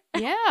earlier.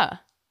 Yeah,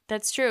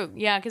 that's true.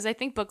 Yeah, because I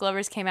think Book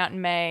Lovers came out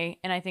in May.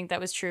 And I think that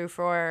was true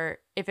for,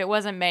 if it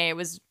wasn't May, it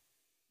was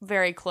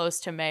very close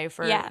to May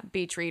for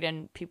Beach Read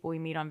and People We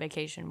Meet on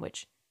Vacation,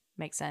 which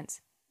makes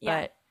sense.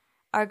 Yeah. But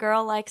our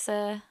girl likes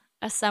a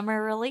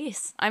summer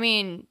release. I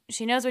mean,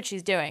 she knows what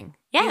she's doing.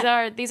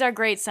 Yeah. These are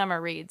great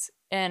summer reads.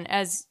 And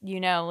as you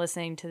know,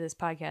 listening to this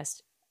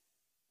podcast,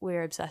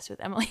 we're obsessed with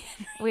Emily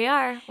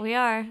Henry. We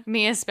are.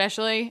 Me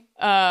especially,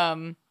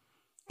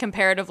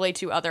 comparatively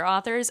to other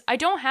authors. I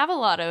don't have a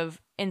lot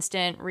of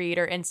instant read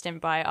or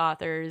instant buy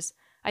authors.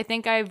 I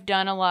think I've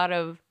done a lot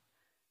of,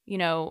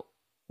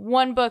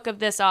 one book of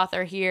this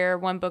author here,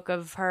 one book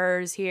of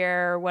hers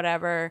here,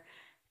 whatever.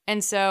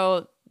 And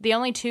so the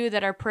only two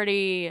that are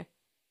pretty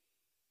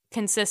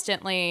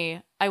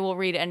consistently, I will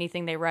read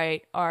anything they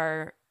write,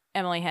 are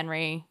Emily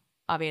Henry,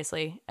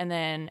 obviously, and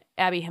then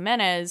Abby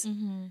Jimenez,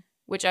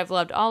 which I've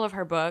loved all of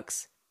her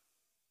books.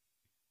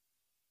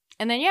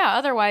 And then,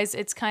 otherwise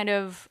it's kind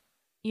of,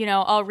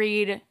 I'll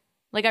read,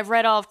 like I've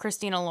read all of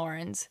Christina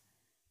Lauren's,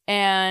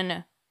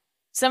 and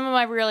some of them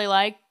I really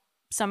like,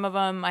 some of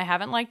them I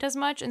haven't liked as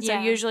much. And so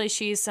usually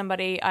she's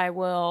somebody I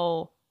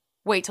will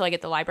wait till I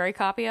get the library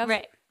copy of.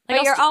 Right.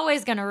 But you're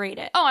always going to read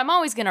it. Oh, I'm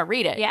always going to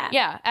read it. Yeah.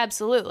 Yeah,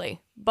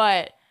 absolutely.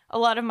 But a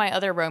lot of my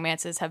other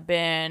romances have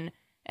been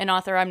an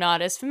author I'm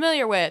not as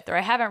familiar with, or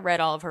I haven't read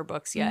all of her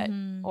books yet,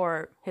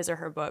 or his or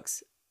her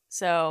books.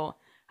 So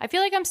I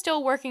feel like I'm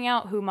still working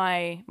out who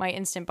my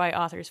instant buy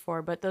authors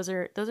for, but those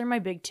are my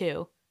big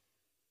two.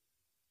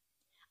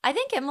 I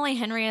think Emily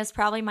Henry is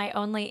probably my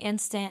only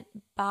instant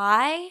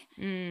buy.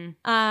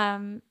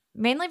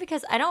 Mainly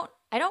because I don't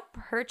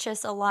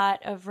purchase a lot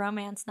of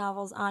romance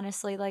novels,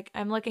 honestly. Like,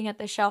 I'm looking at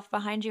the shelf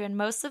behind you, and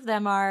most of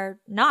them are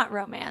not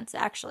romance,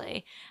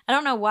 actually. I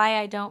don't know why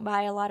I don't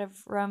buy a lot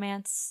of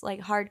romance,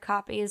 like, hard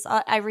copies.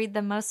 I read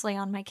them mostly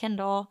on my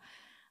Kindle.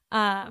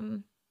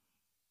 I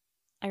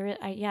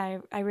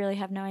really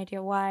have no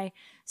idea why.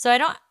 So I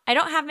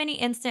don't have many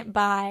instant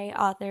buy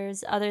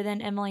authors other than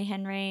Emily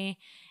Henry,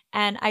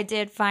 and I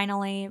did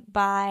finally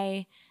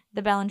buy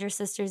the Bellinger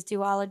Sisters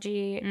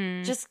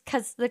duology, just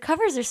because the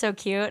covers are so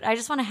cute. I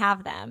just want to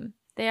have them.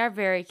 They are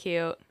very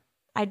cute.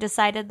 I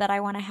decided that I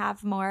want to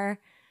have more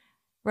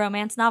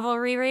romance novel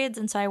rereads,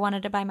 and so I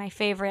wanted to buy my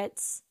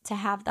favorites to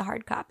have the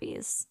hard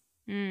copies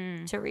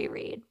to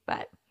reread.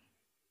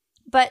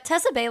 But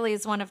Tessa Bailey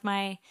is one of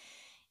my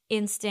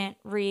instant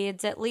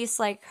reads, at least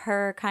like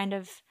her kind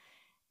of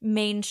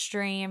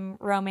mainstream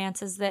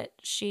romances that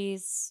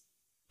she's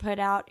put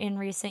out in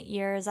recent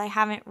years. I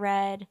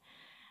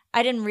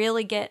didn't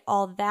really get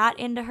all that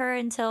into her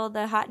until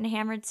the Hot and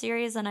Hammered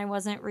series, and I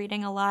wasn't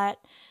reading a lot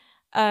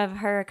of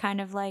her kind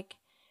of like,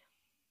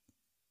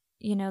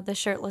 the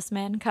shirtless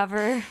men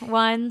cover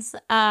ones.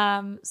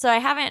 So I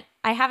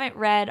haven't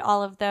read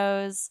all of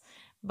those,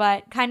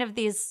 but kind of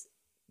these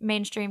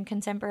mainstream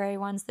contemporary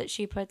ones that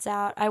she puts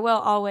out, I will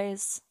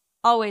always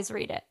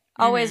read it.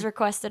 Always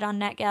request it on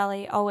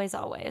NetGalley,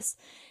 always.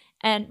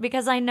 And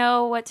because I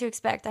know what to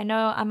expect. I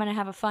know I'm going to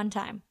have a fun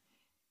time.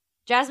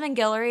 Jasmine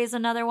Guillory is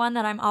another one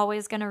that I'm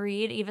always going to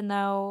read, even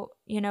though,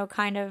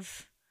 kind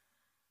of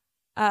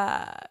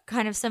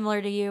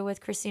similar to you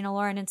with Christina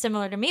Lauren and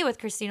similar to me with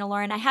Christina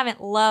Lauren. I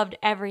haven't loved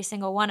every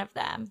single one of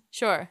them.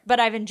 Sure. But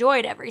I've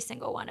enjoyed every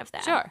single one of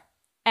them. Sure.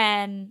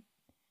 And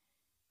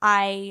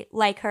I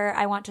like her.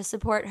 I want to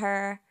support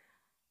her.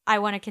 I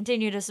want to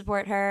continue to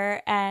support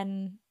her,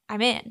 and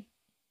I'm in.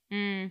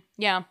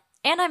 Yeah.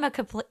 And I'm a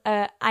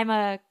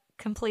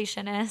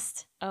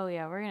completionist. Oh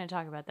yeah, we're going to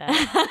talk about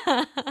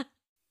that.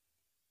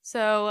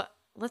 So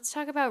let's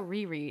talk about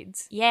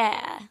rereads.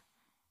 Yeah.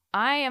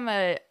 I'm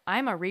a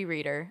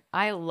rereader.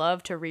 I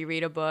love to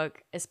reread a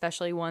book,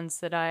 especially ones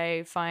that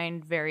I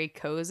find very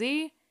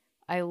cozy.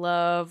 I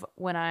love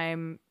when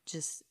I'm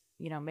just,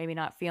 maybe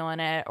not feeling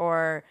it,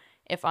 or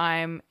if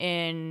I'm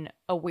in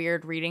a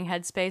weird reading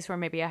headspace where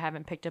maybe I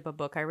haven't picked up a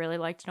book I really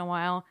liked in a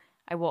while.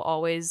 I will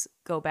always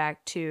go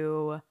back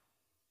to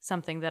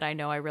something that I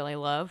know I really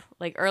love.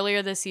 Like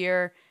earlier this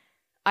year,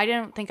 I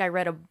didn't think I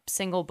read a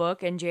single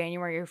book in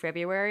January or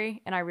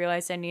February, and I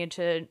realized I needed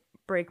to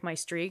break my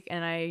streak,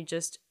 and I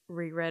just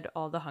reread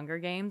all the Hunger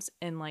Games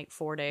in like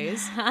 4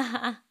 days.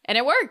 And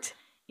it worked.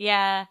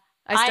 Yeah.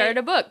 I started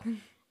a book.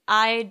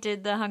 I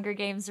did the Hunger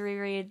Games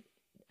reread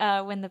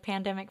when the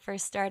pandemic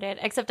first started,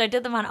 except I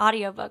did them on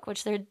audiobook,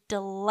 which they're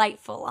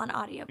delightful on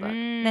audiobook.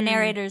 The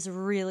narrator's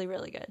really,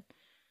 really good.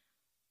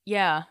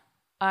 Yeah.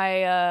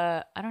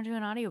 I don't do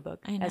an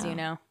audiobook, as you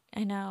know.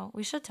 I know.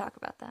 We should talk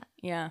about that.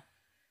 Yeah.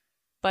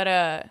 But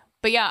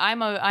yeah,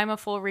 I'm a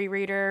full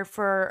rereader.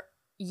 For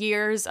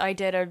years, I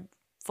did a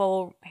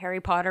full Harry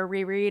Potter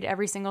reread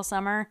every single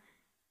summer,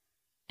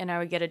 and I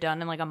would get it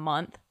done in like a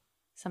month.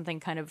 Something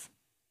kind of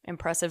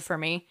impressive for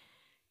me.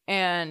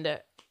 And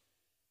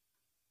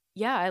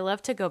yeah, I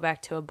love to go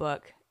back to a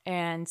book.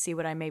 and see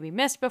what I maybe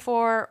missed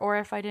before, or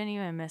if I didn't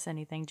even miss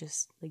anything,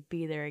 just like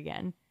be there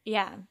again.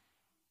 Yeah.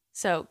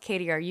 So,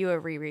 Katie, are you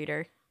a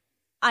rereader?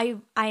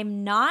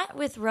 I'm not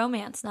with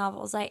romance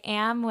novels. I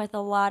am with a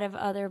lot of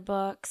other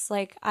books.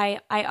 Like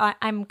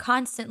I'm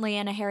constantly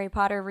in a Harry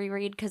Potter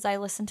reread because I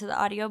listen to the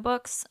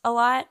audiobooks a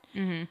lot.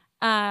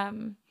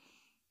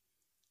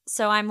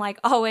 So I'm like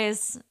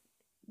always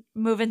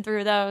moving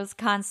through those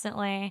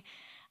constantly.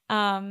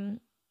 And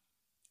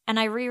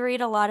I reread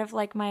a lot of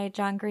like my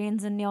John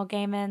Greens and Neil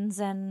Gaiman's,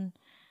 and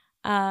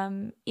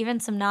even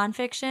some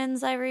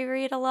nonfictions I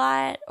reread a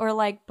lot, or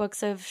like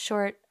books of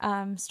short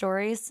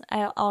stories.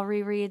 I'll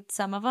reread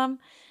some of them.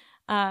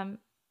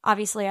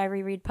 Obviously, I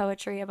reread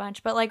poetry a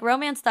bunch, but like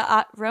romance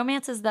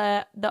is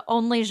the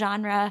only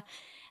genre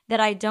that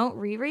I don't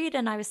reread.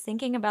 And I was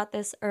thinking about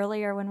this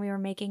earlier when we were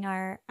making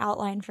our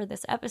outline for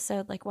this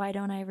episode. Like, why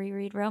don't I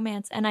reread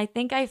romance? And I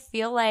think I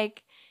feel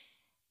like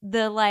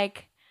the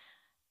like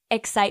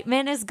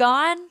excitement is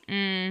gone.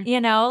 You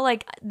know,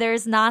 like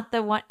there's not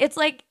the one.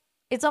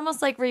 It's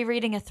almost like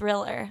rereading a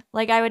thriller.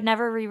 Like I would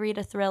never reread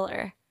a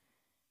thriller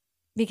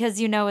because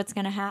you know what's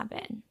going to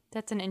happen.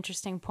 That's an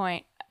interesting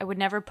point. I would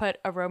never put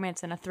a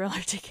romance and a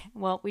thriller together.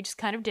 Well, we just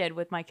kind of did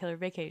with My Killer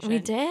Vacation. We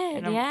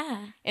did,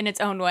 yeah. In its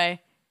own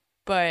way.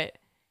 But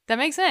that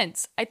makes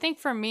sense. I think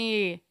for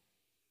me,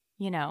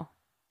 you know,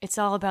 it's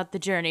all about the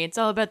journey. It's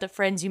all about the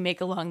friends you make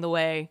along the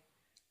way.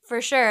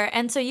 For sure.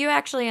 And so you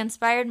actually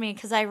inspired me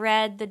because I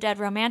read The Dead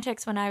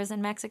Romantics when I was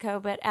in Mexico.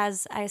 But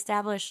as I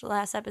established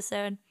last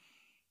episode,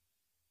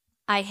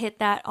 I hit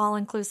that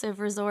all-inclusive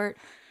resort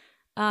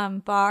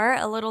bar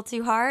a little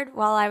too hard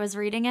while I was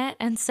reading it.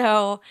 And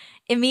so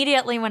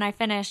immediately when I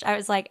finished, I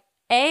was like,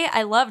 A,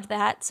 I loved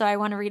that, so I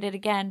want to read it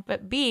again.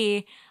 But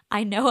B,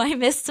 I know I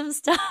missed some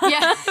stuff.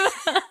 Yeah.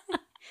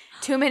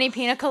 Too many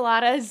pina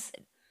coladas.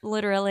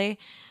 Literally.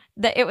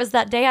 It was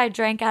that day I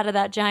drank out of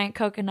that giant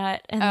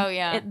coconut. And oh,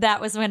 yeah.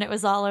 That was when it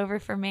was all over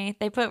for me.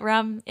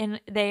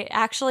 They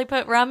actually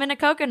put rum in a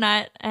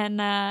coconut, and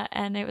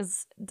it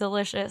was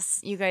delicious.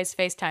 You guys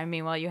FaceTimed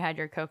me while you had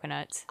your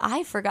coconuts.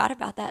 I forgot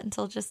about that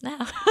until just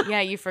now.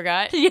 Yeah, you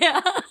forgot? Yeah.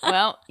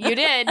 Well, you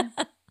did.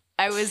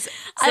 I was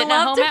I sitting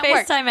at home at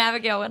work. FaceTime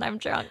Abigail when I'm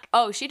drunk.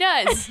 Oh, she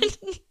does.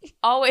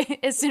 Always.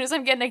 As soon as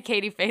I'm getting a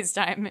Katie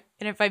FaceTime,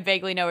 and if I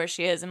vaguely know where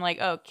she is, I'm like,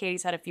 oh,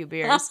 Katie's had a few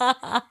beers.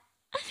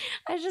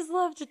 I just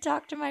love to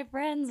talk to my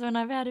friends when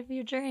I've had a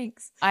few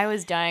drinks. I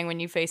was dying when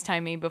you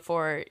FaceTime me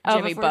before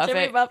Jimmy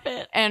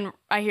Buffett. And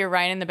I hear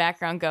Ryan in the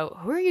background go,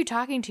 who are you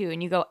talking to?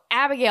 And you go,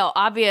 Abigail,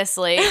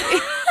 obviously.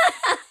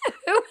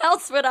 Who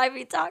else would I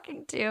be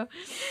talking to?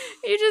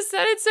 You just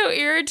said it so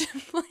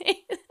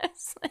irritably.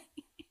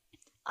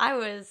 I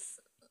was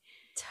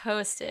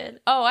toasted.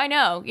 Oh, I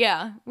know.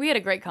 Yeah. We had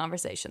a great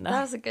conversation, though.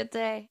 That was a good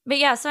day. But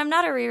yeah, so I'm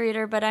not a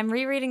rereader, but I'm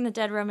rereading The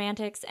Dead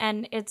Romantics,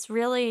 and it's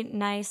really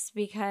nice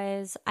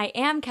because I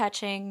am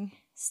catching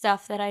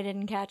stuff that I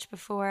didn't catch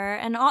before,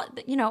 and all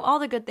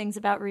the good things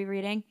about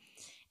rereading,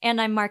 and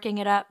I'm marking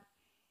it up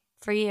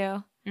for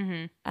you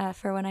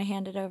for when I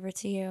hand it over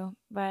to you.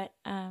 But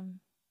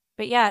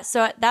yeah,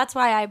 so that's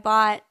why I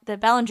bought the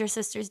Bellinger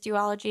Sisters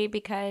duology,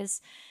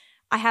 because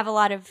I've had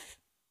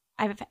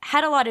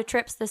a lot of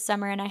trips this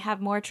summer, and I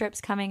have more trips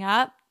coming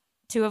up,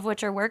 2 of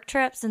which are work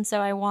trips. And so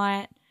I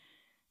want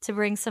to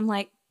bring some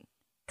like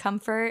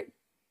comfort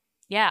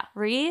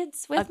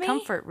reads with me. A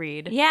comfort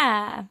read.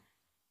 Yeah.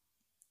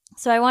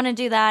 So I want to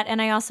do that.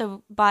 And I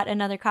also bought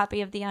another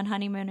copy of The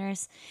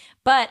Unhoneymooners.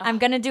 But I'm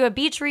going to do a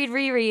beach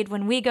reread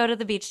when we go to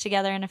the beach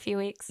together in a few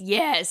weeks.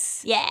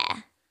 Yes. Yeah.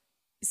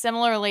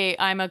 Similarly,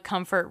 I'm a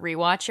comfort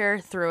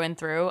rewatcher through and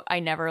through. I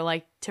never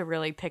like to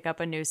really pick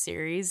up a new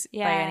series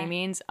by any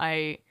means.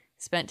 I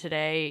spent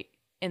today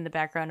in the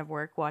background of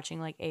work watching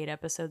like 8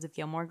 episodes of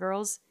Gilmore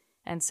Girls.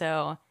 And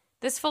so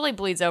this fully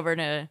bleeds over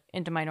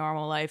into my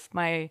normal life,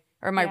 my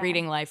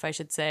reading life, I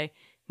should say.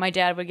 My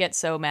dad would get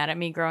so mad at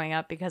me growing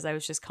up because I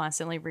was just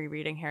constantly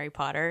rereading Harry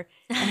Potter.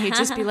 And he'd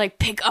just be like,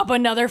 pick up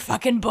another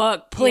fucking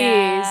book, please.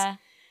 Yeah.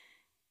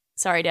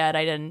 Sorry, Dad,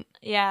 I didn't.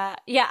 Yeah.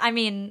 Yeah, I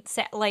mean,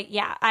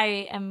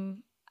 I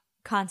am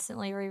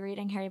constantly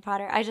rereading Harry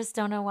Potter. I just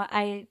don't know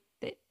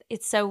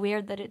it's so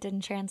weird that it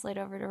didn't translate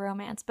over to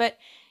romance. But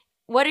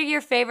what are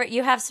your favorite?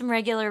 You have some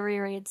regular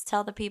rereads.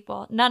 Tell the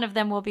people. None of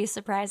them will be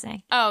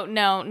surprising. Oh,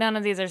 no. None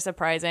of these are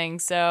surprising.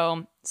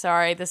 So,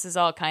 sorry. This is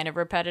all kind of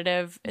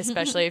repetitive,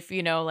 especially if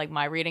you know, like,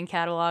 my reading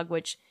catalog,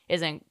 which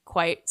isn't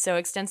quite so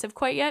extensive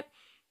quite yet.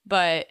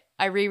 But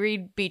I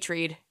reread Beach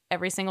Read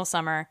every single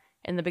summer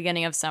in the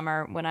beginning of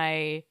summer when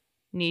I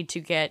need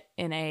to get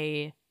in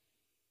a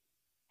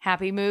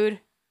happy mood,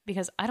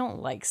 because I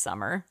don't like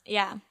summer.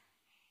 Yeah.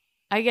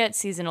 I get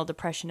seasonal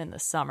depression in the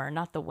summer,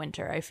 not the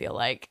winter, I feel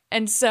like.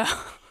 And so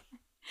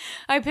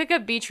I pick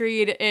up Beach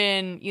Read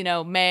in,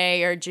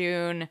 May or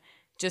June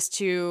just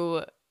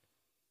to,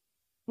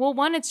 well,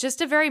 one, it's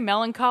just a very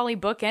melancholy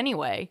book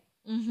anyway.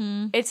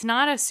 Mm-hmm. It's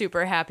not a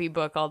super happy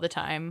book all the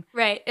time.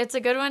 Right. It's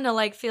a good one to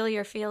like feel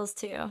your feels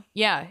too.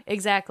 Yeah,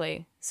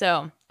 exactly.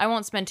 So I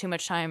won't spend too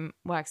much time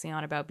waxing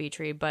on about Beach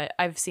Read, but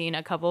I've seen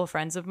a couple of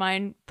friends of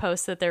mine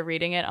post that they're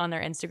reading it on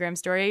their Instagram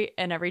story.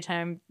 And every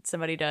time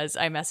somebody does,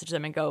 I message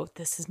them and go,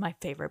 this is my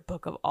favorite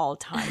book of all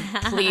time.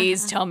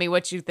 Please tell me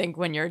what you think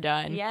when you're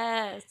done.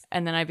 Yes.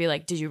 And then I'd be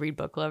like, did you read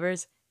Book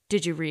Lovers?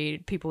 Did you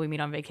read People We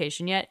Meet on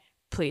Vacation yet?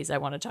 Please, I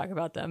want to talk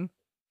about them.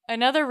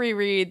 Another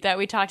reread that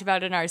we talked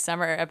about in our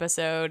summer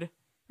episode,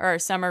 or our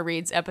summer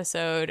reads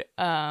episode,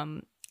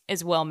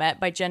 is Well Met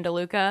by Jen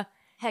DeLuca.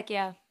 Heck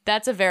yeah.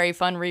 That's a very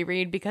fun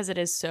reread because it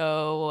is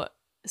so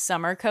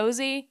summer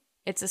cozy.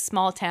 It's a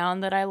small town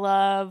that I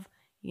love.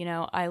 You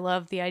know, I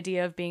love the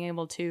idea of being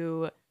able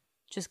to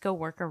just go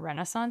work a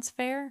Renaissance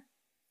fair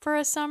for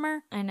a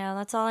summer. I know,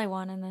 that's all I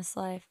want in this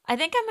life. I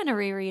think I'm going to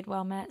reread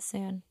Well Met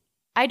soon.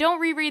 I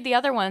don't reread the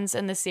other ones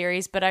in the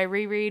series, but I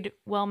reread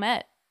Well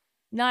Met.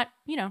 Not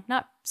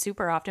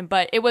super often,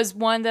 but it was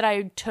one that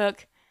I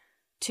took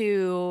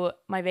to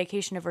my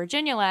vacation to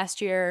Virginia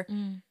last year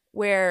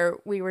where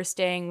we were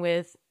staying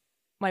with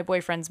my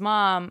boyfriend's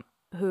mom,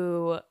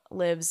 who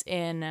lives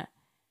in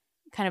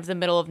kind of the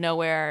middle of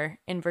nowhere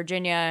in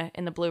Virginia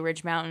in the Blue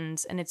Ridge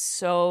Mountains. And it's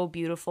so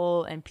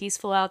beautiful and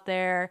peaceful out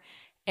there.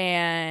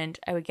 And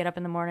I would get up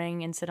in the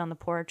morning and sit on the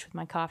porch with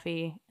my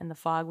coffee, and the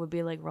fog would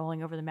be like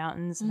rolling over the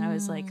mountains. And I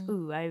was like,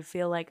 ooh, I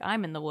feel like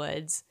I'm in the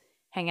woods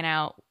hanging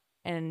out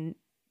and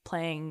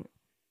playing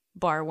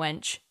bar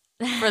wench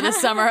for the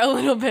summer a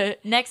little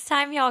bit. Next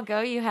time y'all go,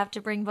 you have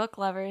to bring Book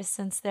Lovers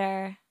since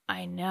they're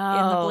I know.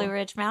 in the Blue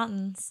Ridge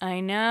Mountains. I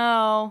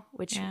know,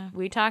 which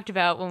we talked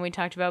about when we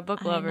talked about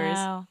Book Lovers.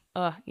 I know.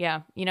 Oh,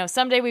 yeah. You know,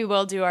 someday we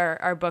will do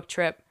our book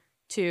trip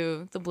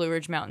to the Blue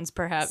Ridge Mountains,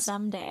 perhaps.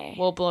 Someday.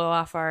 We'll blow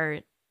off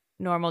our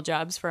normal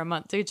jobs for a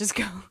month to just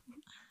go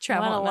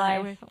travel on the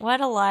highway.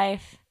 What a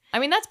life. I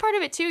mean, that's part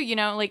of it too, you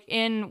know, like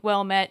in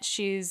Well Met,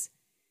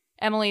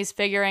 Emily's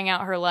figuring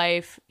out her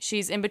life.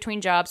 She's in between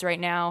jobs right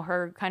now.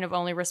 Her kind of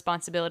only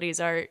responsibilities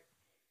are,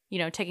 you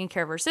know, taking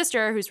care of her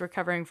sister who's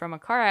recovering from a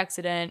car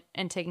accident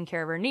and taking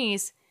care of her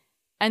niece,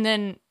 and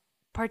then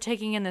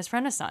partaking in this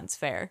Renaissance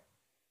fair.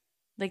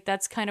 Like,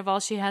 that's kind of all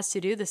she has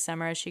to do this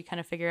summer as she kind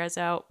of figures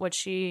out what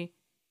she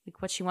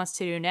wants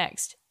to do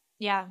next.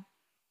 Yeah.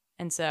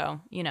 And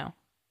so, you know,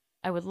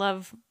 I would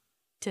love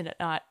to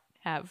not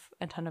have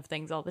a ton of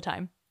things all the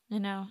time. I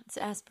know. It's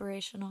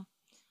aspirational.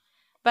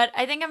 But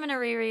I think I'm going to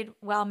reread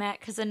Well Met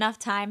because enough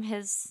time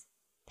has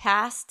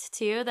passed,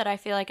 too, that I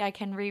feel like I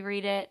can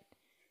reread it.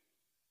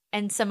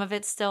 And some of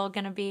it's still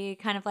going to be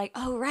kind of like,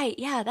 oh, right,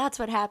 yeah, that's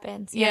what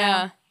happens.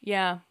 Yeah.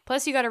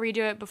 Plus, you got to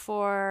redo it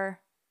before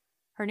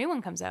her new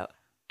one comes out.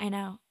 I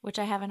know, which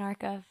I have an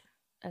arc of.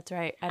 That's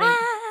right.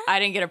 I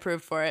didn't get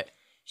approved for it.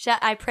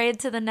 I prayed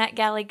to the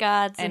NetGalley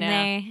gods,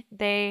 and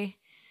they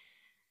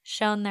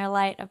shone their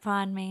light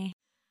upon me.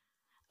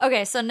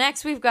 Okay, so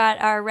next we've got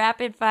our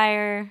rapid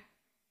fire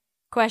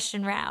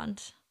question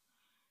round.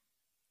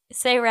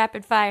 Say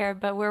rapid fire,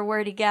 but we're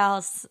wordy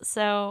gals,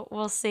 so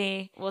we'll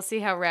see. We'll see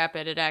how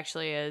rapid it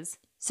actually is.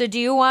 So do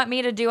you want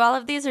me to do all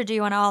of these, or do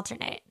you want to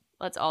alternate?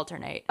 Let's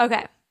alternate.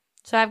 Okay,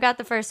 so I've got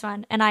the first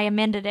one, and I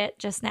amended it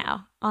just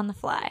now on the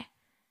fly.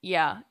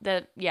 Yeah.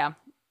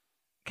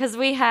 Because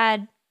we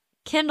had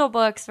Kindle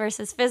books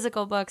versus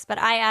physical books, but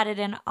I added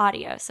in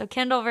audio. So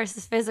Kindle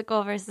versus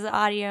physical versus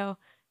audio,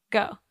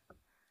 go.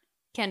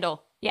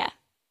 Kindle. Yeah.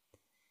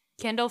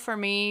 Kindle for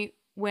me,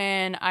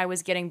 when I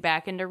was getting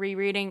back into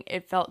rereading,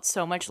 it felt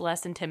so much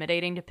less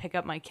intimidating to pick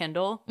up my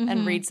Kindle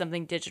and read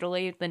something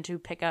digitally than to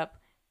pick up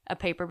a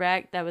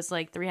paperback that was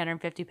like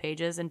 350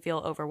 pages and feel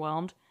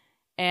overwhelmed.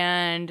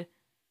 And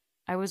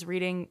I was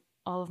reading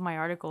all of my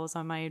articles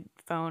on my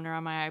phone or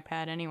on my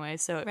iPad anyway,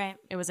 so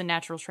it was a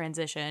natural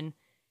transition.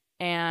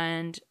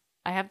 And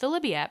I have the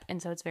Libby app,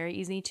 and so it's very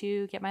easy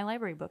to get my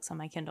library books on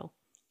my Kindle.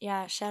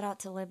 Yeah, shout out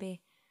to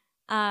Libby.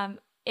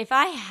 If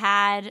I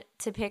had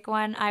to pick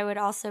one, I would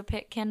also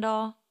pick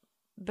Kindle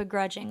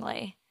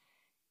begrudgingly,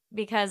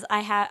 because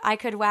I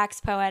could wax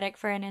poetic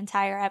for an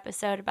entire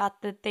episode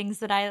about the things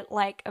that I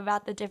like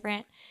about the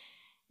different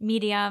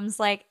mediums.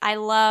 Like, I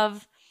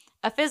love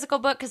a physical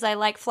book because I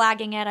like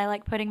flagging it. I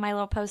like putting my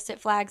little Post-it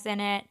flags in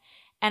it,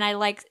 and I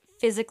like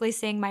physically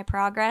seeing my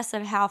progress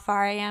of how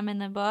far I am in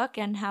the book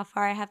and how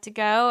far I have to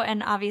go.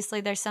 And obviously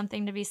there's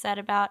something to be said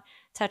about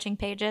touching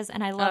pages,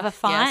 and I love a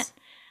font. Yes.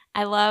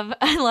 I love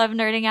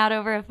nerding out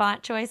over a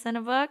font choice in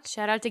a book.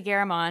 Shout out to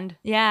Garamond.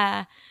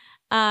 Yeah.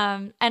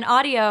 And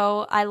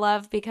audio I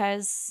love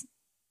because,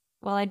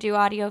 well, I do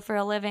audio for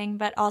a living,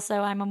 but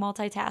also I'm a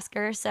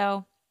multitasker.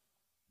 So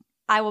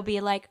I will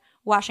be like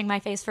washing my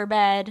face for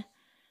bed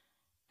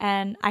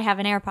and I have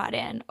an AirPod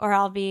in, or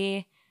I'll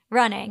be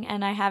running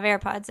and I have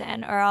AirPods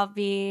in, or I'll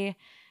be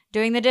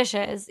doing the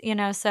dishes, you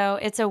know. So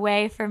it's a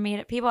way for me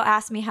to, people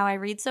ask me how I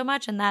read so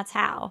much, and that's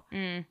how.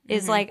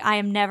 Is like I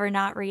am never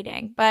not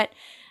reading. But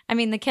I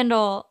mean, the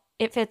Kindle,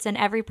 it fits in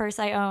every purse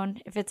I own.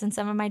 It fits in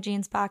some of my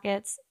jeans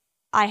pockets.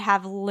 I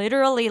have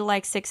literally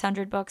like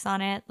 600 books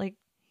on it, like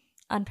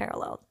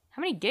unparalleled.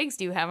 How many gigs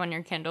do you have on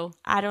your Kindle?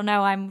 I don't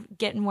know. I'm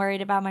getting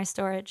worried about my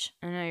storage.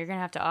 I know, you're going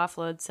to have to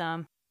offload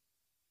some.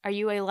 Are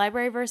you a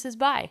library versus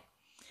buy?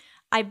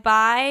 I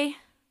buy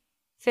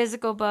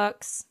physical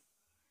books.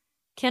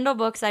 Kindle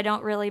books I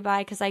don't really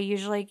buy because I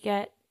usually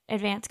get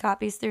advanced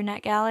copies through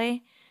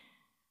NetGalley,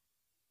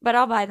 but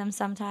I'll buy them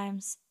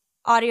sometimes.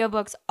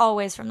 Audiobooks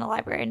always from the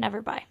library,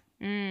 never buy.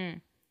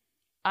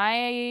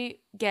 I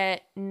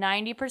get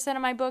 90%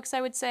 of my books,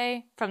 I would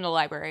say, from the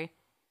library.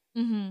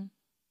 Mm-hmm.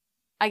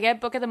 I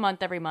get book of the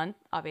month every month,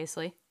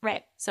 obviously.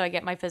 Right. So I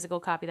get my physical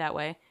copy that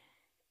way.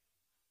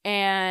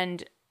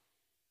 And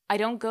I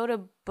don't go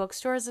to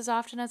bookstores as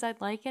often as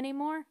I'd like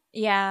anymore.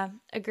 Yeah,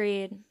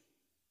 agreed.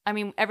 I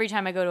mean, every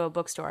time I go to a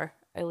bookstore,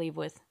 I leave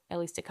with at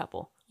least a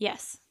couple.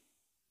 Yes.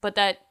 But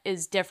that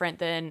is different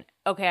than,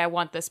 okay, I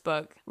want this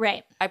book.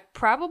 Right. I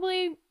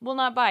probably will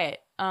not buy it.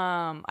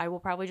 I will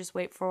probably just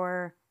wait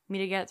for me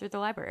to get it through the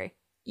library.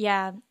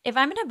 Yeah. If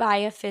I'm going to buy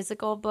a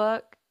physical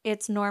book,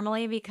 it's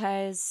normally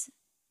because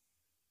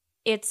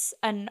it's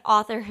an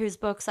author whose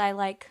books I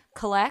like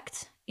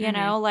collect, you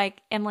know,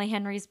 like Emily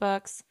Henry's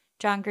books,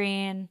 John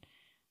Green.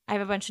 I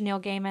have a bunch of Neil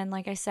Gaiman,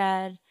 like I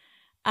said.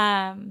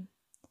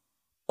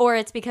 Or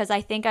it's because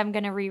I think I'm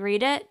going to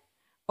reread it,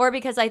 or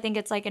because I think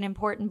it's like an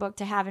important book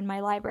to have in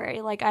my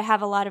library. Like I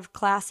have a lot of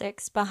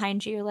classics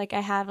behind you. Like I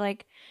have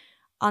like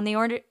On the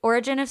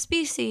Origin of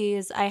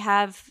Species. I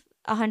have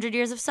 100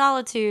 Years of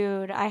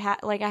Solitude. I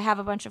have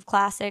a bunch of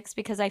classics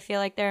because I feel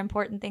like they're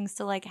important things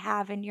to like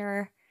have in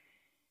your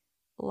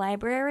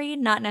library,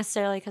 not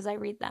necessarily because I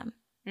read them.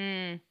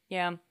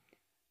 Yeah.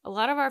 A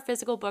lot of our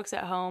physical books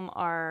at home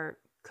are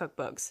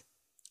cookbooks.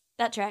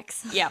 That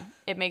tracks. Yeah,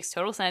 it makes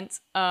total sense.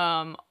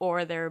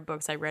 Or they're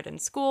books I read in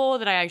school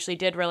that I actually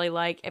did really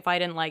like. If I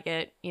didn't like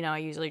it, you know, I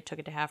usually took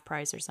it to half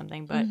price or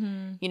something. But,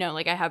 you know,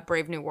 like I have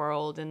Brave New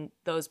World and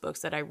those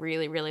books that I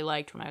really, really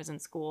liked when I was in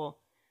school.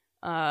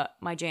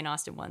 My Jane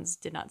Austen ones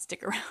did not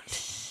stick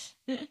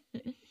around.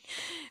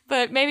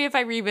 But maybe if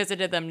I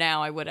revisited them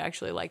now, I would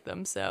actually like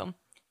them. So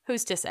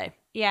who's to say?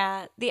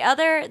 Yeah.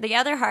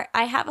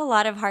 I have a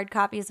lot of hard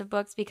copies of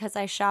books because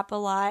I shop a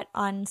lot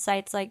on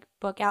sites like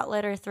Book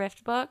Outlet or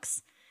Thrift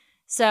Books.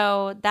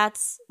 So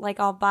that's like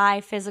I'll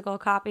buy physical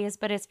copies,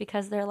 but it's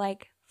because they're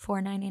like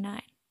 $4.99.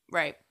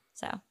 Right.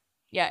 So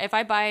yeah, if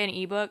I buy an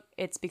ebook,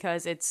 it's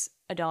because it's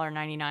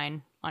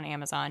 $1.99 on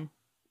Amazon,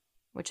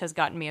 which has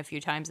gotten me a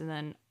few times, and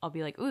then I'll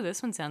be like, ooh,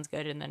 this one sounds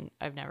good, and then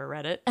I've never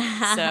read it.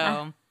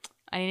 So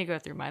I need to go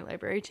through my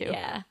library too.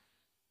 Yeah.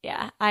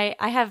 Yeah, I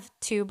have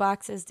 2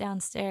 boxes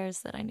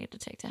downstairs that I need to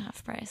take to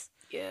half price.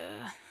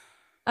 Yeah.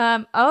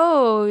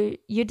 Oh,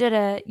 you did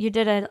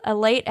a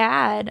late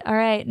ad. All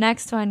right,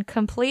 next one.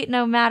 Complete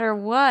No Matter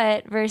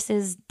What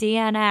versus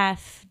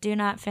DNF. Do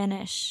not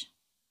finish.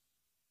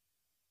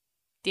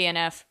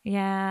 DNF.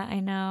 Yeah, I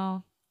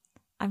know.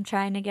 I'm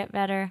trying to get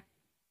better.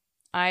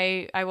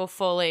 I will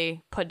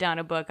fully put down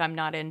a book I'm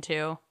not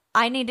into.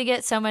 I need to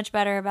get so much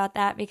better about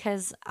that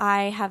because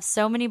I have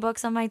so many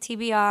books on my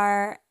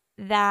TBR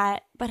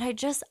but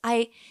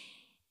I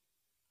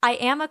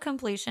am a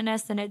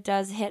completionist, and it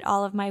does hit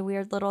all of my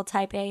weird little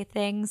type A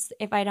things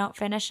if I don't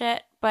finish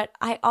it. But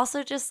I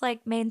also just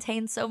like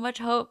maintain so much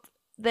hope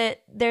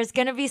that there's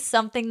going to be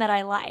something that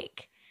I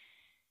like.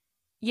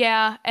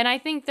 Yeah, and I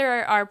think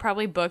there are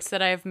probably books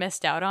that I've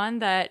missed out on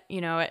that, you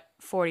know, at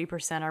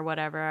 40% or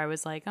whatever, I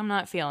was like, I'm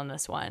not feeling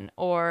this one.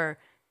 Or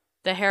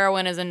the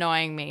heroine is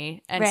annoying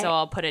me, and so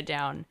I'll put it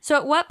down. So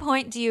at what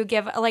point do you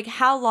give, like,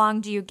 how long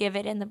do you give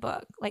it in the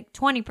book? Like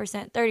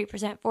 20%,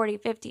 30%, 40,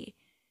 50?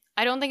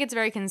 I don't think it's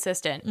very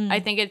consistent. I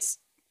think it's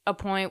a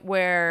point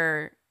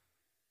where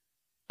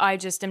I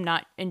just am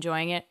not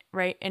enjoying it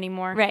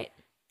anymore. Right.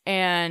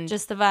 And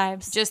just the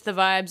vibes. Just the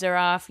vibes are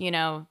off. You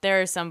know,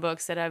 there are some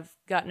books that I've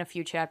gotten a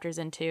few chapters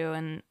into,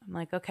 and I'm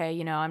like, okay,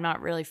 you know, I'm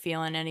not really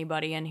feeling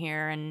anybody in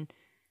here, and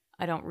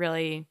I don't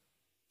really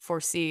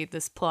foresee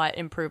this plot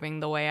improving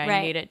the way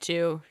I need it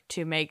to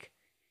make.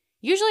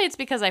 Usually it's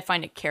because I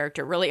find a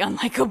character really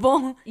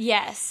unlikable.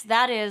 Yes,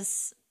 that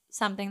is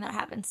something that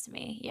happens to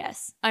me.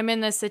 Yes. I'm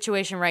in this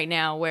situation right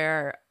now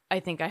where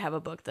I think I have a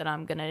book that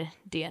I'm going to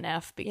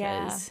DNF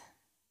because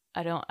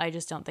I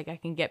just don't think I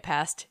can get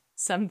past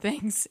some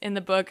things in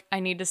the book. I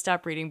need to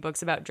stop reading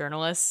books about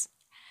journalists.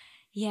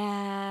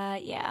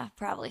 Yeah,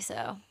 probably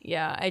so.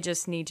 Yeah, I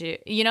just need to,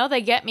 you know,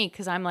 they get me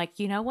because I'm like,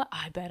 you know what?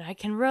 I bet I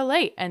can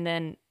relate. And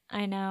then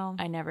I know.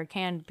 I never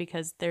can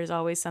because there's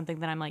always something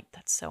that I'm like,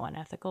 that's so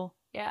unethical.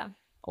 Yeah.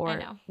 Or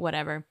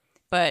whatever.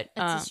 But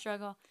it's a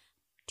struggle.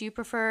 Do you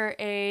prefer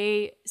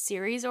a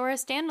series or a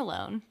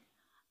standalone?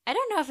 I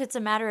don't know if it's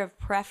a matter of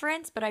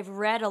preference, but I've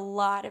read a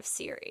lot of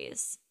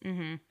series.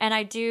 And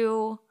I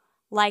do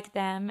like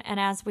them. And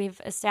as we've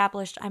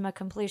established, I'm a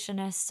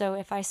completionist. So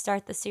if I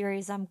start the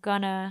series, I'm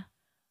gonna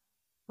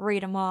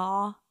read them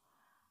all.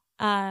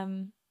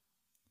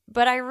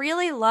 But I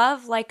really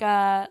love like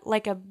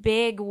a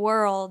big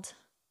world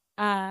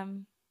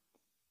in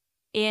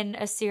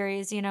a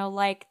series, you know,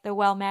 like the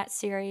Well-Met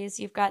series.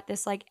 You've got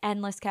this like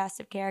endless cast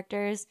of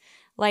characters,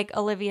 like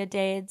Olivia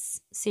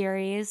Dade's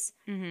series.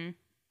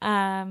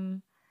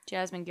 Jasmine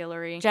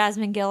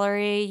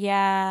Guillory.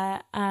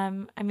 Yeah.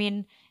 I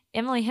mean,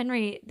 Emily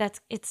Henry,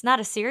 it's not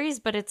a series,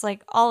 but it's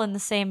like all in the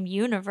same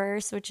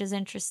universe, which is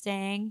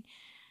interesting.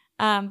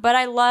 But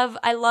I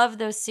love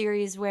those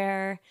series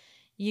where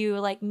you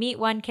like meet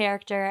one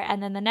character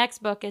and then the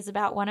next book is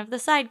about one of the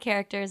side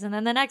characters and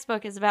then the next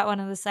book is about one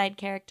of the side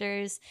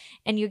characters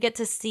and you get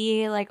to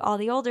see like all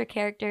the older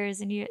characters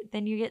and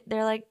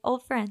they're like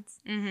old friends,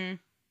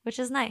 which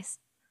is nice.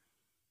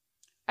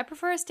 I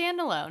prefer a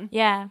standalone.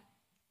 Yeah.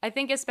 I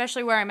think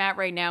especially where I'm at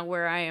right now,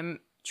 where I am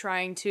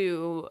trying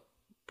to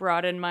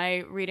broaden my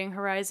reading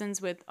horizons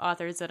with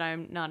authors that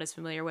I'm not as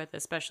familiar with,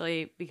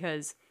 especially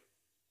because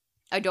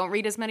I don't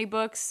read as many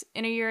books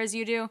in a year as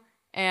you do,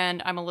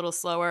 and I'm a little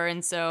slower.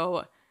 And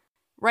so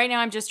right now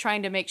I'm just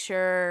trying to make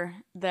sure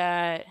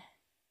that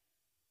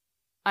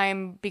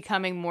I'm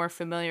becoming more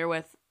familiar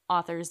with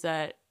authors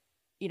that,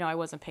 you know, I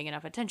wasn't paying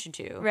enough attention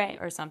to, right,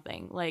 or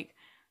something. Like,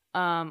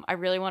 I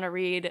really want to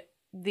read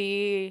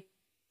the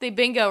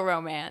bingo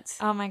romance.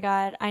 Oh my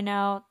God, I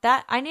know.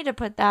 That I need to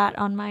put that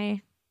on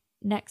my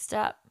next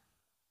up.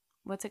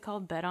 What's it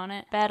called? Bet on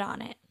It? Bet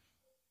on It.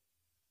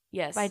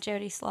 Yes. By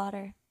Jodie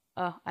Slaughter.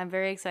 Oh, I'm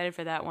very excited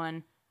for that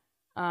one.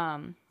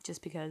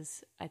 Just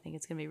because I think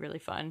it's going to be really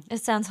fun.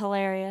 It sounds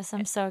hilarious.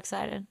 I'm so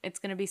excited. It's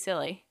going to be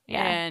silly.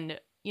 Yeah. And,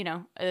 you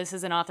know, this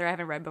is an author I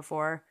haven't read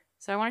before,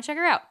 so I want to check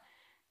her out.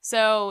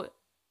 So,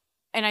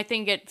 and I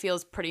think it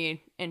feels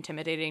pretty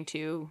intimidating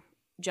to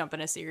jump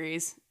in a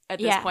series at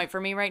this point for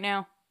me right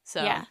now.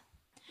 So,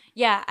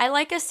 yeah, I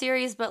like a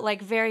series, but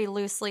like very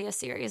loosely a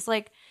series.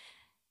 Like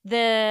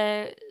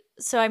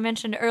so I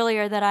mentioned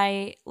earlier that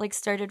I like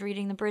started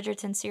reading the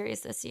Bridgerton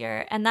series this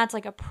year, and that's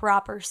like a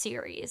proper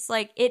series.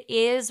 Like it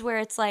is where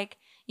it's like,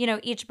 you know,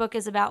 each book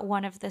is about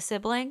one of the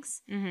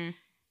siblings. And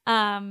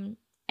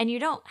you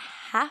don't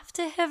have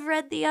to have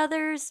read the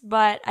others,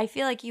 but I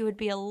feel like you would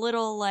be a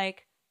little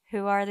like,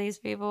 who are these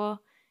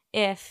people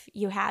if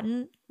you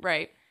hadn't?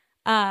 Right.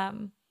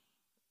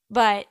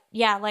 But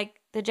yeah,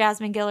 like the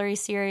Jasmine Guillory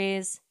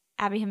series,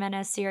 Abby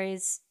Jimenez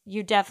series,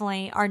 you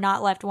definitely are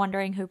not left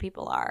wondering who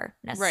people are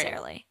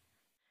necessarily. Right.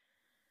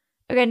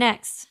 Okay,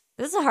 next.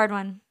 This is a hard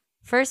one.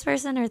 First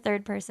person or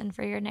third person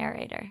for your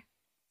narrator?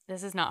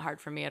 This is not hard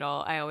for me at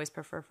all. I always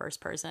prefer first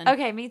person.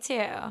 Okay, me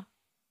too.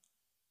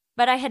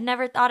 But I had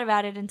never thought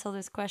about it until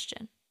this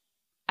question.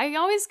 I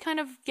always kind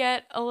of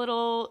get a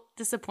little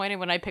disappointed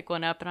when I pick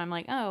one up and I'm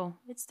like, oh,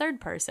 it's third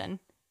person.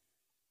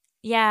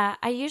 Yeah,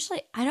 I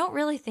don't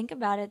really think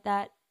about it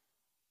that.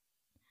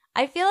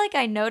 I feel like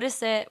I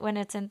notice it when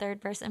it's in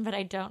third person, but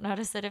I don't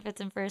notice it if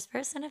it's in first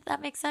person, if that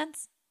makes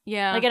sense.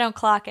 Yeah. Like I don't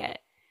clock it.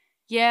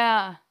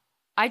 Yeah.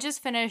 I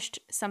just finished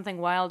Something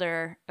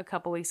Wilder a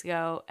couple weeks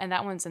ago, and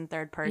that one's in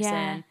third person.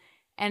 Yeah.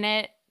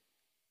 And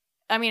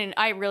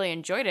I really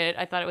enjoyed it.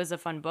 I thought it was a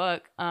fun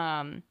book.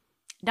 Not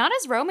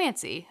as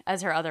romancy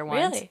as her other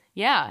ones. Really?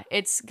 Yeah.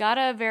 It's got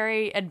a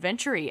very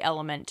adventure-y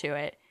element to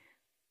it.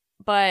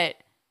 But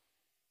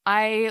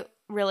I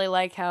really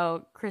like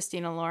how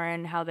Christina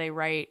Lauren, how they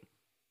write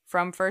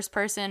from first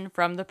person,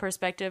 from the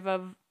perspective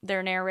of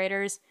their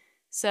narrators.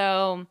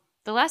 So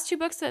the last two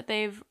books that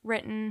they've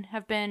written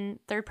have been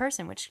third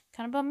person, which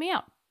kind of bummed me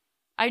out.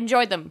 I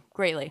enjoyed them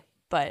greatly,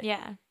 but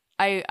yeah,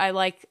 I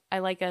like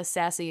a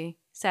sassy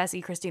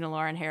Christina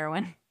Lauren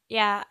heroine.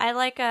 Yeah, I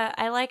like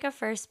a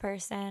first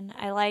person.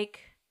 I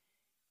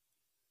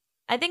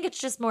think it's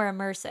just more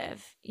immersive,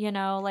 you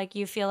know, like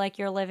you feel like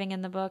you're living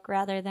in the book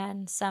rather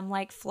than some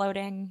like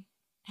floating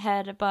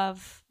head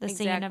above the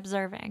scene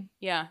observing.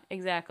 Yeah,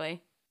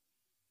 exactly.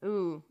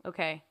 Ooh,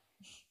 okay.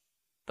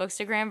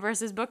 Bookstagram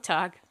versus Book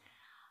Talk.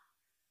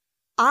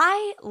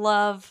 I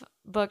love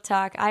Book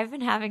Talk. I've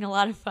been having a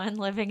lot of fun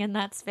living in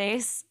that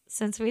space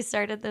since we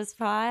started this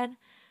pod.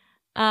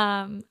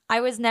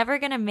 I was never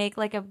going to make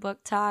like a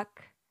Book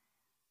Talk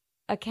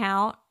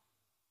account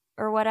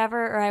or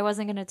whatever, or I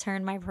wasn't going to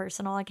turn my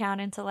personal account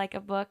into like a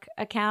book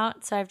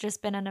account. So I've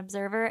just been an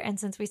observer. And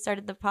since we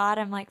started the pod,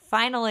 I'm like,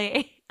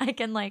 finally, I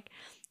can like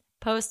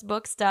post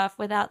book stuff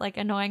without like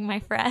annoying my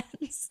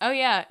friends. Oh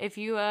yeah, if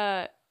you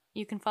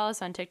can follow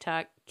us on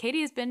TikTok.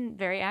 Katie has been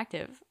very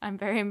active. I'm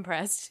very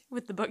impressed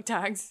with the book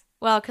talks.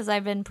 Well, because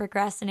I've been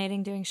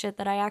procrastinating doing shit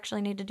that I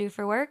actually need to do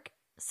for work.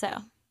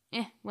 So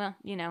well,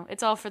 you know,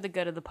 it's all for the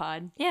good of the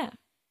pod. Yeah.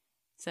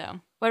 So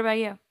what about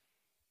you?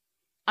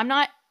 I'm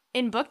not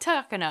in book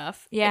talk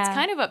enough. Yeah. It's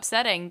kind of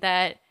upsetting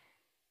that,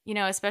 you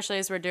know, especially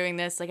as we're doing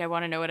this, like I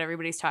want to know what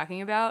everybody's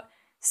talking about.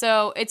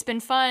 So it's been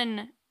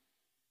fun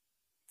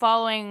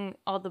following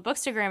all the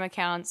Bookstagram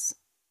accounts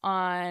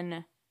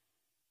on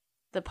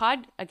the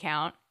pod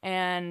account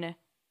and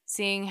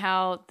seeing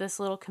how this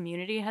little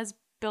community has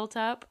built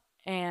up,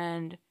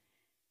 and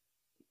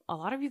a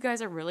lot of you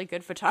guys are really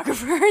good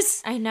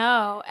photographers. I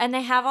know. And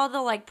they have all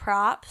the like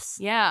props.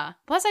 Yeah.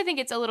 Plus I think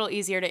it's a little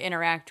easier to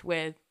interact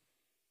with,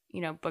 you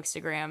know,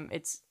 Bookstagram.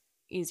 It's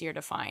easier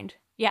to find.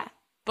 Yeah.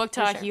 Book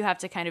Talk, sure. You have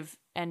to kind of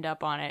end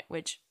up on it,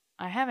 which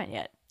I haven't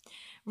yet.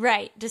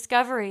 Right.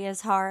 Discovery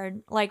is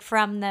hard, like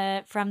from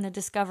the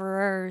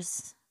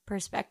discoverer's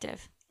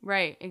perspective.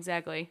 Right,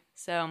 exactly.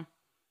 So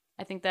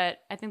I think that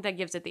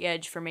gives it the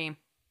edge for me.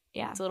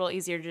 Yeah. It's a little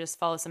easier to just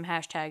follow some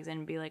hashtags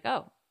and be like,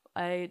 oh,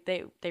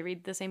 they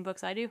read the same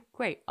books I do?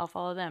 Great, I'll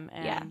follow them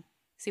and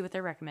see what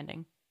they're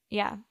recommending.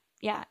 Yeah.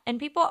 Yeah, and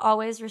people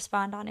always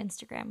respond on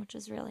Instagram, which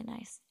is really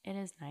nice. It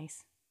is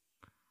nice.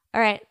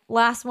 All right,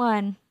 last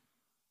one.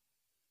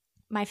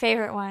 My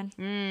favorite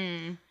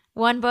one.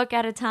 One book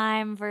at a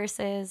time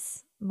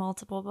versus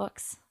multiple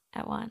books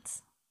at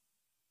once.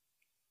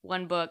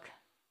 One book.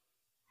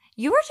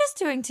 You were just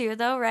doing 2,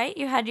 though, right?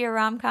 You had your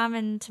rom-com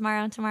and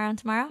tomorrow and tomorrow and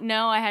tomorrow?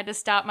 No, I had to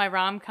stop my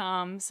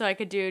rom-com so I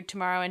could do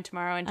tomorrow and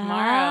tomorrow and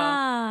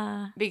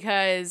tomorrow.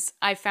 Because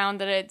I found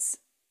that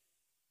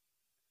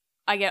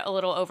I get a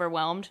little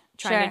overwhelmed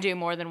trying to do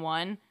more than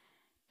one.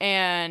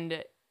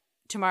 And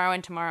tomorrow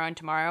and tomorrow and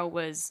tomorrow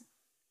was,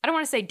 I don't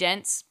want to say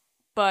dense,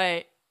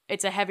 but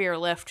it's a heavier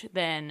lift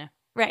than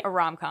a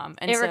rom-com.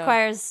 And it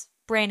requires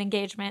brain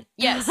engagement.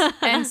 Yes.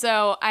 And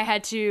so I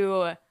had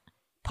to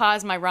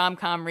pause my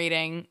rom-com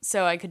reading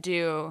so I could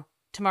do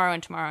tomorrow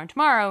and tomorrow and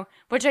tomorrow,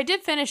 which I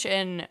did finish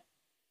in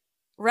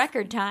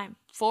record time.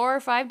 4 or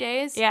 5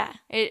 days. Yeah.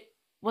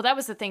 Well, that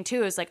was the thing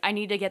too, is like I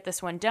need to get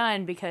this one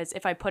done because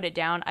if I put it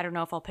down, I don't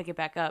know if I'll pick it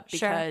back up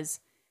because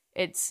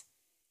it's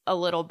a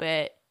little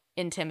bit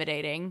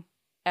intimidating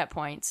at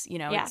points. You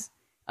know, it's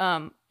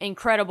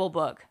incredible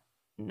book.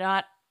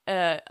 Not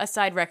a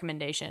side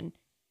recommendation.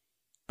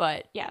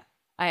 But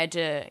I had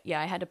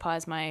to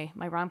pause my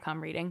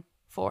rom-com reading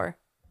for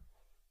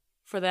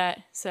that.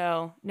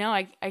 So no,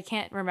 I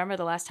can't remember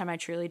the last time I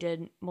truly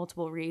did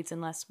multiple reads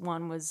unless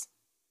one was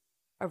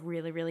a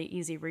really, really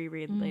easy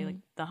reread, like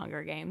The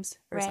Hunger Games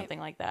or something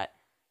like that.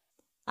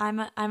 I'm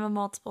a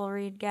multiple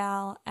read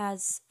gal,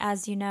 as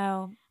you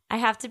know. I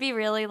have to be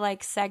really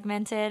like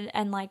segmented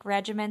and like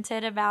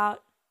regimented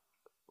about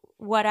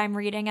what I'm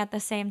reading at the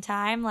same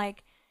time.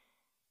 Like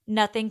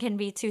nothing can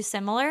be too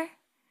similar.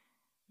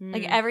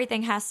 Like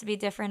everything has to be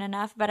different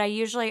enough. But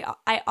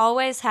I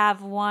always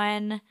have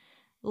one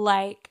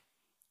like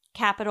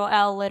capital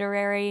L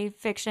literary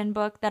fiction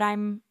book that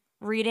I'm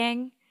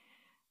reading,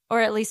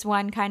 or at least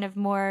one kind of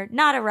more,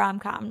 not a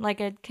rom-com,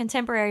 like a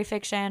contemporary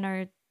fiction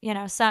or, you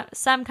know,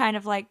 some kind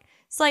of like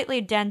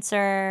slightly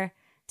denser,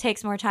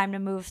 takes more time to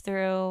move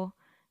through,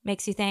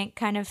 makes you think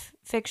kind of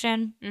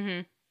fiction.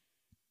 Mm-hmm.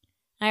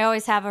 I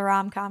always have a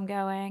rom-com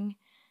going.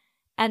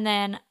 And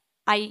then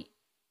I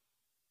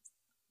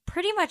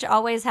pretty much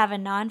always have a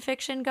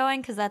nonfiction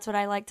going because that's what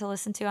I like to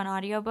listen to on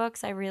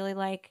audiobooks. I really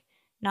like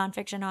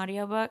nonfiction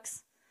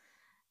audiobooks.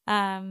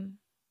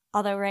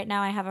 Although right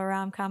now I have a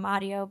rom-com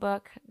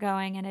audiobook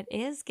going and it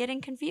is getting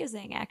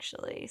confusing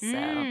actually. So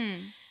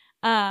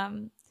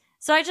I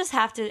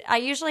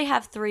usually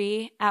have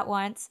 3 at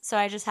once. So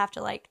I just have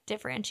to like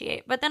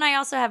differentiate. But then I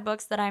also have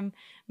books that I'm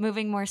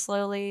moving more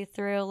slowly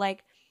through.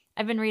 Like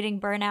I've been reading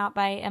Burnout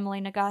by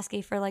Emily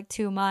Nagoski for like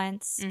 2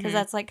 months because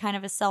that's like kind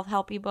of a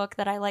self-helpy book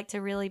that I like to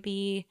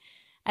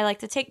I like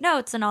to take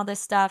notes and all this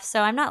stuff.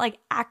 So I'm not like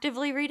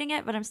actively reading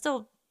it, but I'm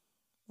still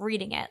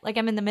reading it. Like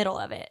I'm in the middle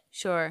of it.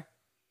 Sure.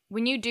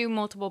 When you do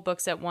multiple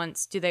books at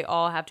once, do they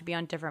all have to be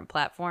on different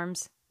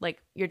platforms?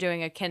 Like you're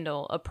doing a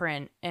Kindle, a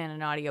print, and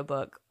an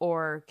audiobook,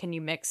 or can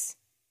you mix?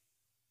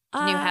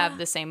 Can you have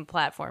the same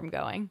platform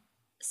going?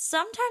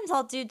 Sometimes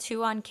I'll do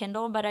 2 on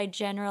Kindle, but I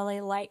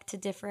generally like to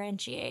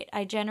differentiate.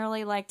 I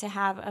generally like to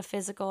have a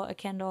physical, a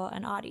Kindle,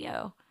 an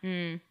audio.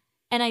 And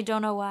I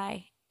don't know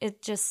why.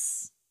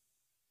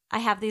 I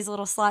have these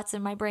little slots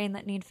in my brain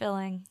that need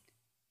filling.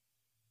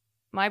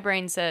 My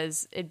brain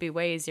says it'd be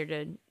way easier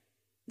to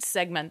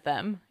segment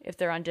them if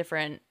they're on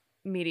different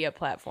media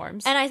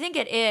platforms. And I think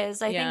it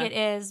is. I think it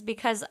is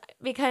because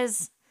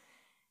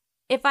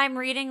if I'm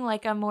reading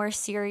like a more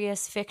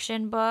serious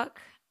fiction book,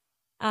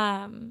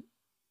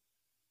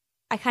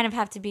 I kind of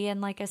have to be in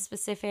like a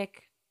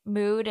specific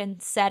mood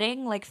and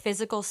setting, like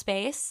physical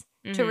space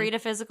to read a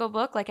physical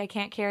book. Like I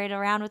can't carry it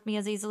around with me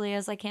as easily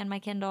as I can my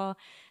Kindle.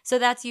 So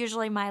that's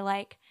usually my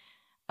like,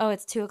 oh,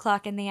 it's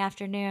 2:00 in the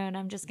afternoon.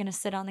 I'm just going to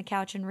sit on the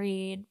couch and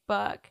read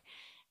book.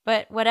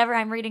 But whatever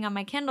I'm reading on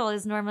my Kindle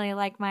is normally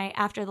like my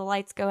after the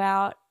lights go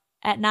out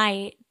at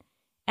night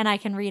and I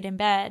can read in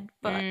bed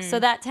book. So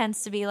that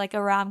tends to be like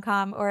a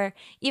rom-com or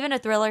even a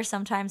thriller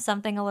sometimes,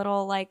 something a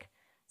little like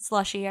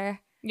slushier.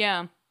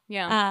 Yeah.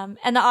 Yeah.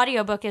 And the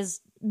audiobook is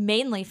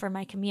mainly for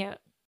my commute.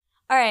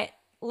 All right,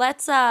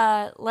 let's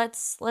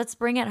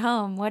bring it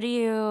home. What are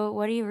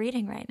you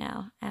reading right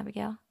now,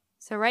 Abigail?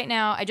 So right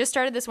now, I just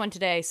started this one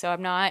today, so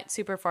I'm not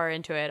super far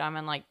into it. I'm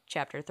in like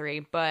chapter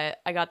 3, but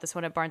I got this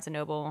one at Barnes &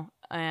 Noble,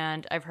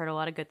 and I've heard a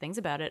lot of good things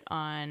about it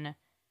on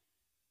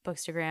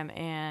Bookstagram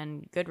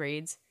and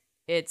Goodreads.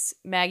 It's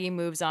Maggie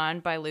Moves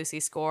On by Lucy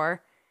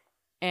Score,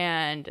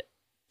 and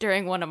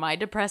during one of my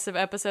depressive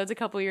episodes a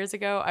couple years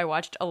ago, I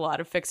watched a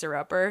lot of Fixer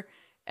Upper,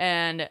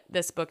 and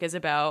this book is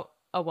about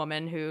a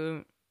woman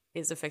who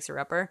is a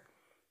fixer-upper.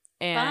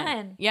 And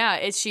fun.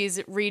 Yeah, she's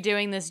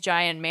redoing this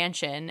giant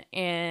mansion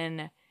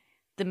in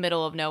the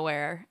middle of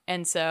nowhere.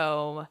 And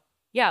so,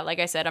 yeah, like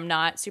I said, I'm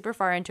not super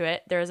far into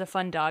it. There is a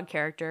fun dog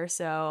character,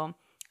 so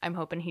I'm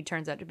hoping he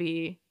turns out to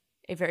be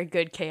a very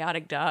good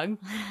chaotic dog.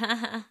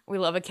 We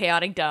love a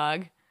chaotic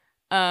dog.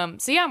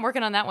 So yeah, I'm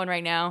working on that one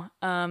right now.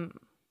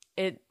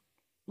 It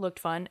looked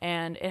fun,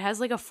 and it has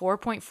like a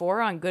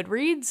 4.4 on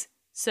Goodreads.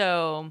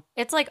 So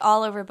it's like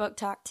all over Book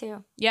Talk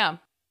too. Yeah.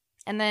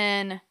 And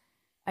then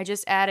I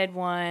just added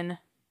one.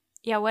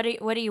 Yeah, what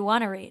do you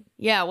want to read?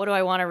 Yeah, what do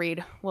I want to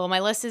read? Well, my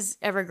list is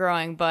ever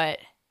growing, but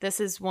this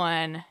is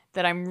one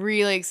that I'm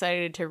really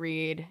excited to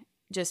read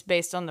just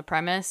based on the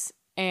premise.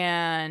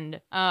 And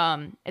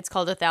it's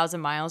called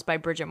 1,000 Miles by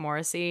Bridget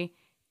Morrissey.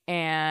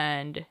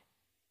 And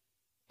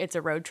it's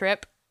a road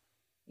trip.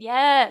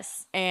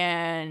 Yes.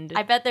 And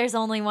I bet there's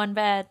only one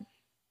bed.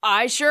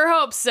 I sure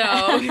hope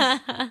so.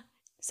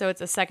 So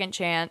it's a second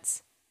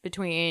chance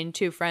between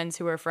two friends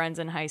who were friends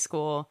in high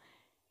school.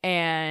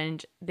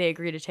 And they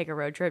agree to take a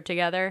road trip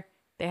together.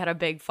 They had a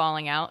big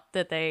falling out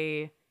that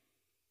they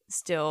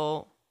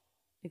still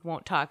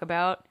won't talk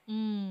about.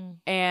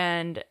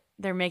 And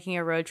they're making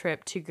a road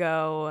trip to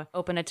go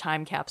open a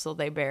time capsule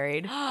they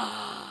buried.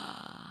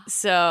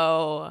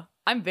 So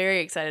I'm very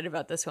excited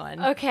about this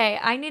one. Okay,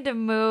 I need to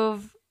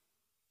move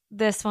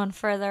this one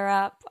further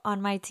up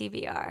on my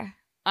TBR.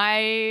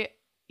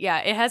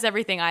 It has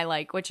everything I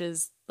like, which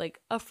is like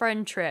a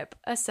friend trip,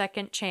 a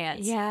second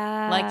chance.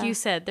 Yeah. Like you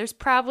said, there's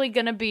probably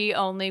going to be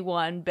only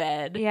one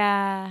bed.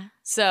 Yeah.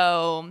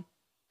 So.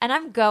 And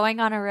I'm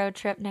going on a road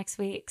trip next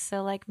week,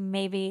 so like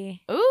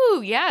maybe.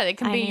 Ooh, yeah, it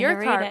can be your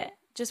read car. It.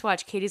 Just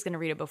watch. Katie's going to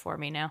read it before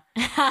me now.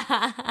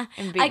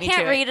 I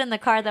can't read in the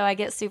car though. I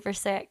get super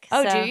sick.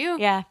 Oh, so, do you?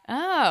 Yeah.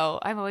 Oh,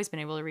 I've always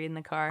been able to read in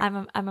the car.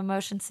 I'm a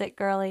motion sick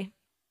girly.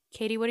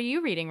 Katie, what are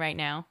you reading right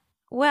now?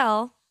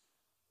 Well,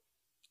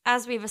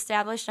 as we've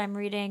established, I'm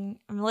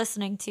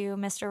listening to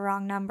Mr.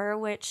 Wrong Number,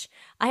 which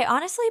I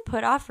honestly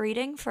put off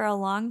reading for a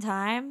long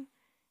time.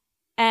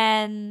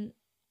 And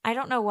I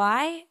don't know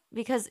why,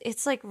 because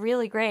it's like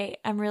really great.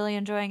 I'm really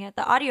enjoying it.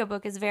 The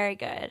audiobook is very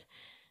good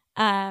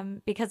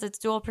because it's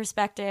dual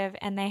perspective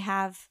and they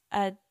have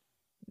a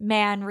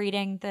man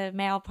reading the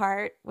male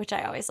part, which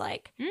I always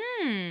like.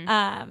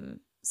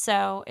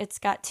 So it's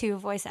got two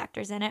voice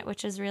actors in it,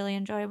 which is really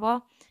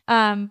enjoyable.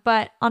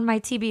 But on my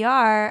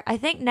TBR, I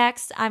think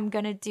next I'm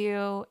going to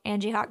do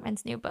Angie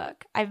Hockman's new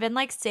book. I've been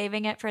like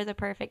saving it for the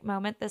perfect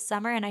moment this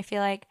summer. And I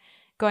feel like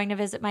going to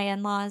visit my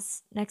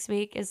in-laws next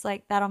week is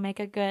like, that'll make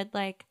a good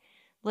like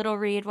little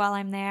read while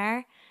I'm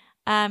there.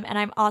 And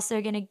I'm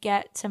also going to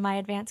get to my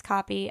advanced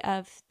copy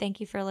of Thank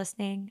You for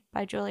Listening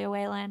by Julia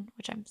Whalen,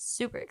 which I'm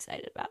super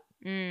excited about.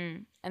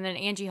 And then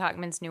Angie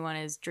Hockman's new one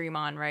is Dream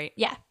On, right?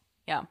 Yeah.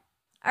 Yeah.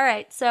 All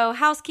right, so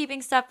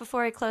housekeeping stuff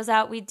before we close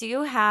out. We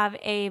do have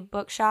a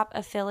bookshop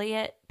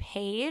affiliate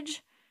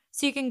page.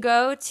 So you can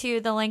go to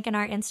the link in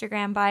our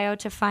Instagram bio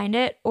to find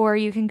it, or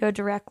you can go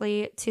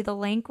directly to the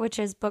link, which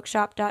is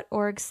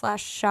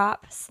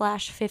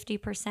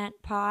bookshop.org/shop/50%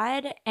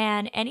 pod.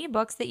 And any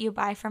books that you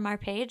buy from our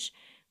page,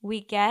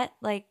 we get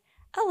like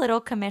a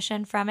little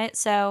commission from it.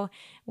 So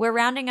we're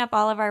rounding up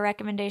all of our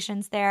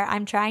recommendations there.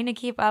 I'm trying to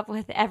keep up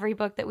with every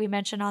book that we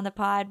mention on the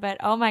pod, but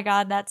oh my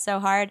God, that's so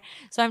hard.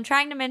 So I'm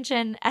trying to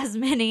mention as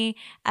many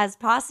as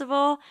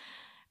possible,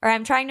 or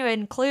I'm trying to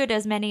include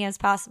as many as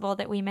possible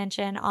that we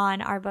mention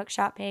on our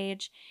bookshop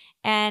page.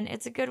 And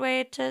it's a good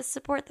way to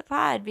support the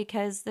pod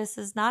because this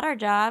is not our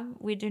job.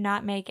 We do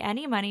not make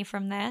any money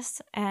from this.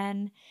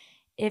 And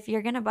if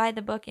you're going to buy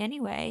the book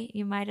anyway,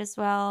 you might as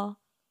well,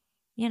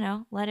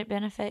 let it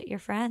benefit your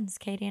friends,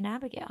 Katie and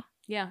Abigail.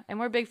 Yeah, and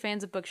we're big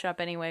fans of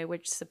Bookshop anyway,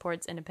 which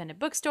supports independent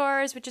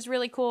bookstores, which is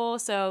really cool.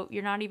 So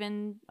you're not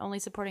even only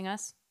supporting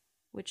us,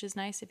 which is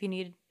nice if you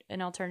need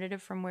an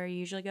alternative from where you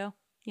usually go.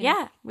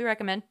 We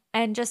recommend.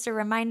 And just a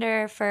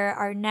reminder for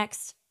our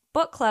next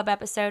book club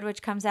episode,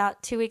 which comes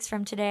out 2 weeks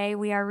from today,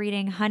 we are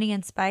reading Honey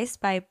and Spice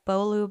by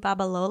Bolu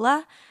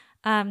Babalola.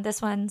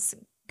 This one's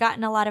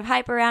gotten a lot of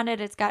hype around it.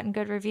 It's gotten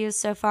good reviews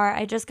so far.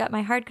 I just got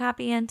my hard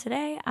copy in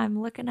today. I'm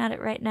looking at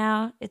it right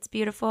now. It's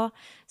beautiful.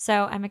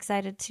 So I'm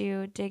excited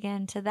to dig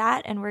into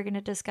that. And we're going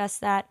to discuss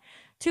that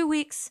 2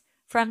 weeks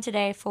from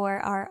today for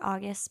our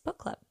August book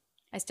club.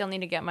 I still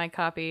need to get my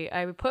copy.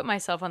 I would put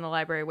myself on the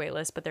library wait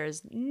list, but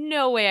there's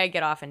no way I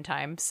get off in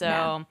time.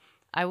 So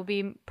I will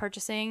be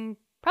purchasing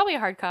probably a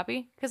hard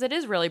copy because it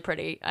is really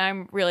pretty.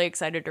 I'm really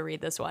excited to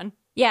read this one.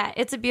 Yeah,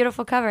 it's a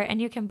beautiful cover, and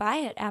you can buy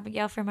it,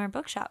 Abigail, from our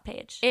bookshop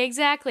page.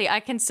 Exactly. I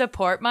can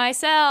support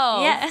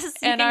myself. Yes,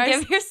 you can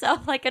give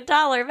yourself like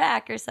 $1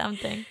 back or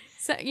something.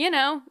 So,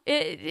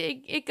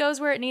 it goes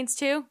where it needs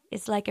to.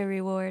 It's like a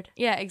reward.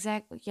 Yeah,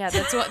 exactly. Yeah,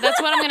 that's what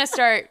I'm going to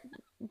start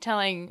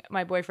telling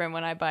my boyfriend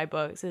when I buy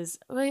books is,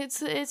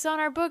 it's on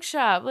our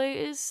bookshop. Like,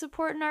 it's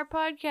supporting our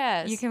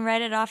podcast. You can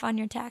write it off on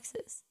your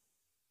taxes.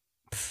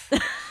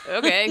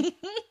 Okay,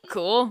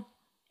 cool.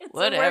 It's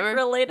whatever. A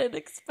work-related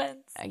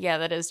expense. Yeah,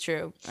 that is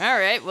true. All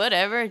right,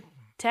 whatever.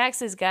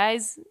 Taxes,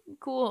 guys.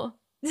 Cool.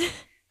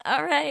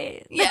 All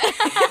right. Yeah.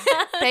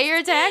 Pay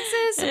your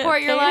taxes.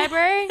 Support your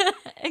library.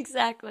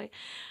 Exactly.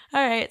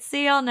 All right.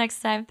 See y'all next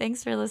time.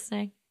 Thanks for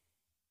listening.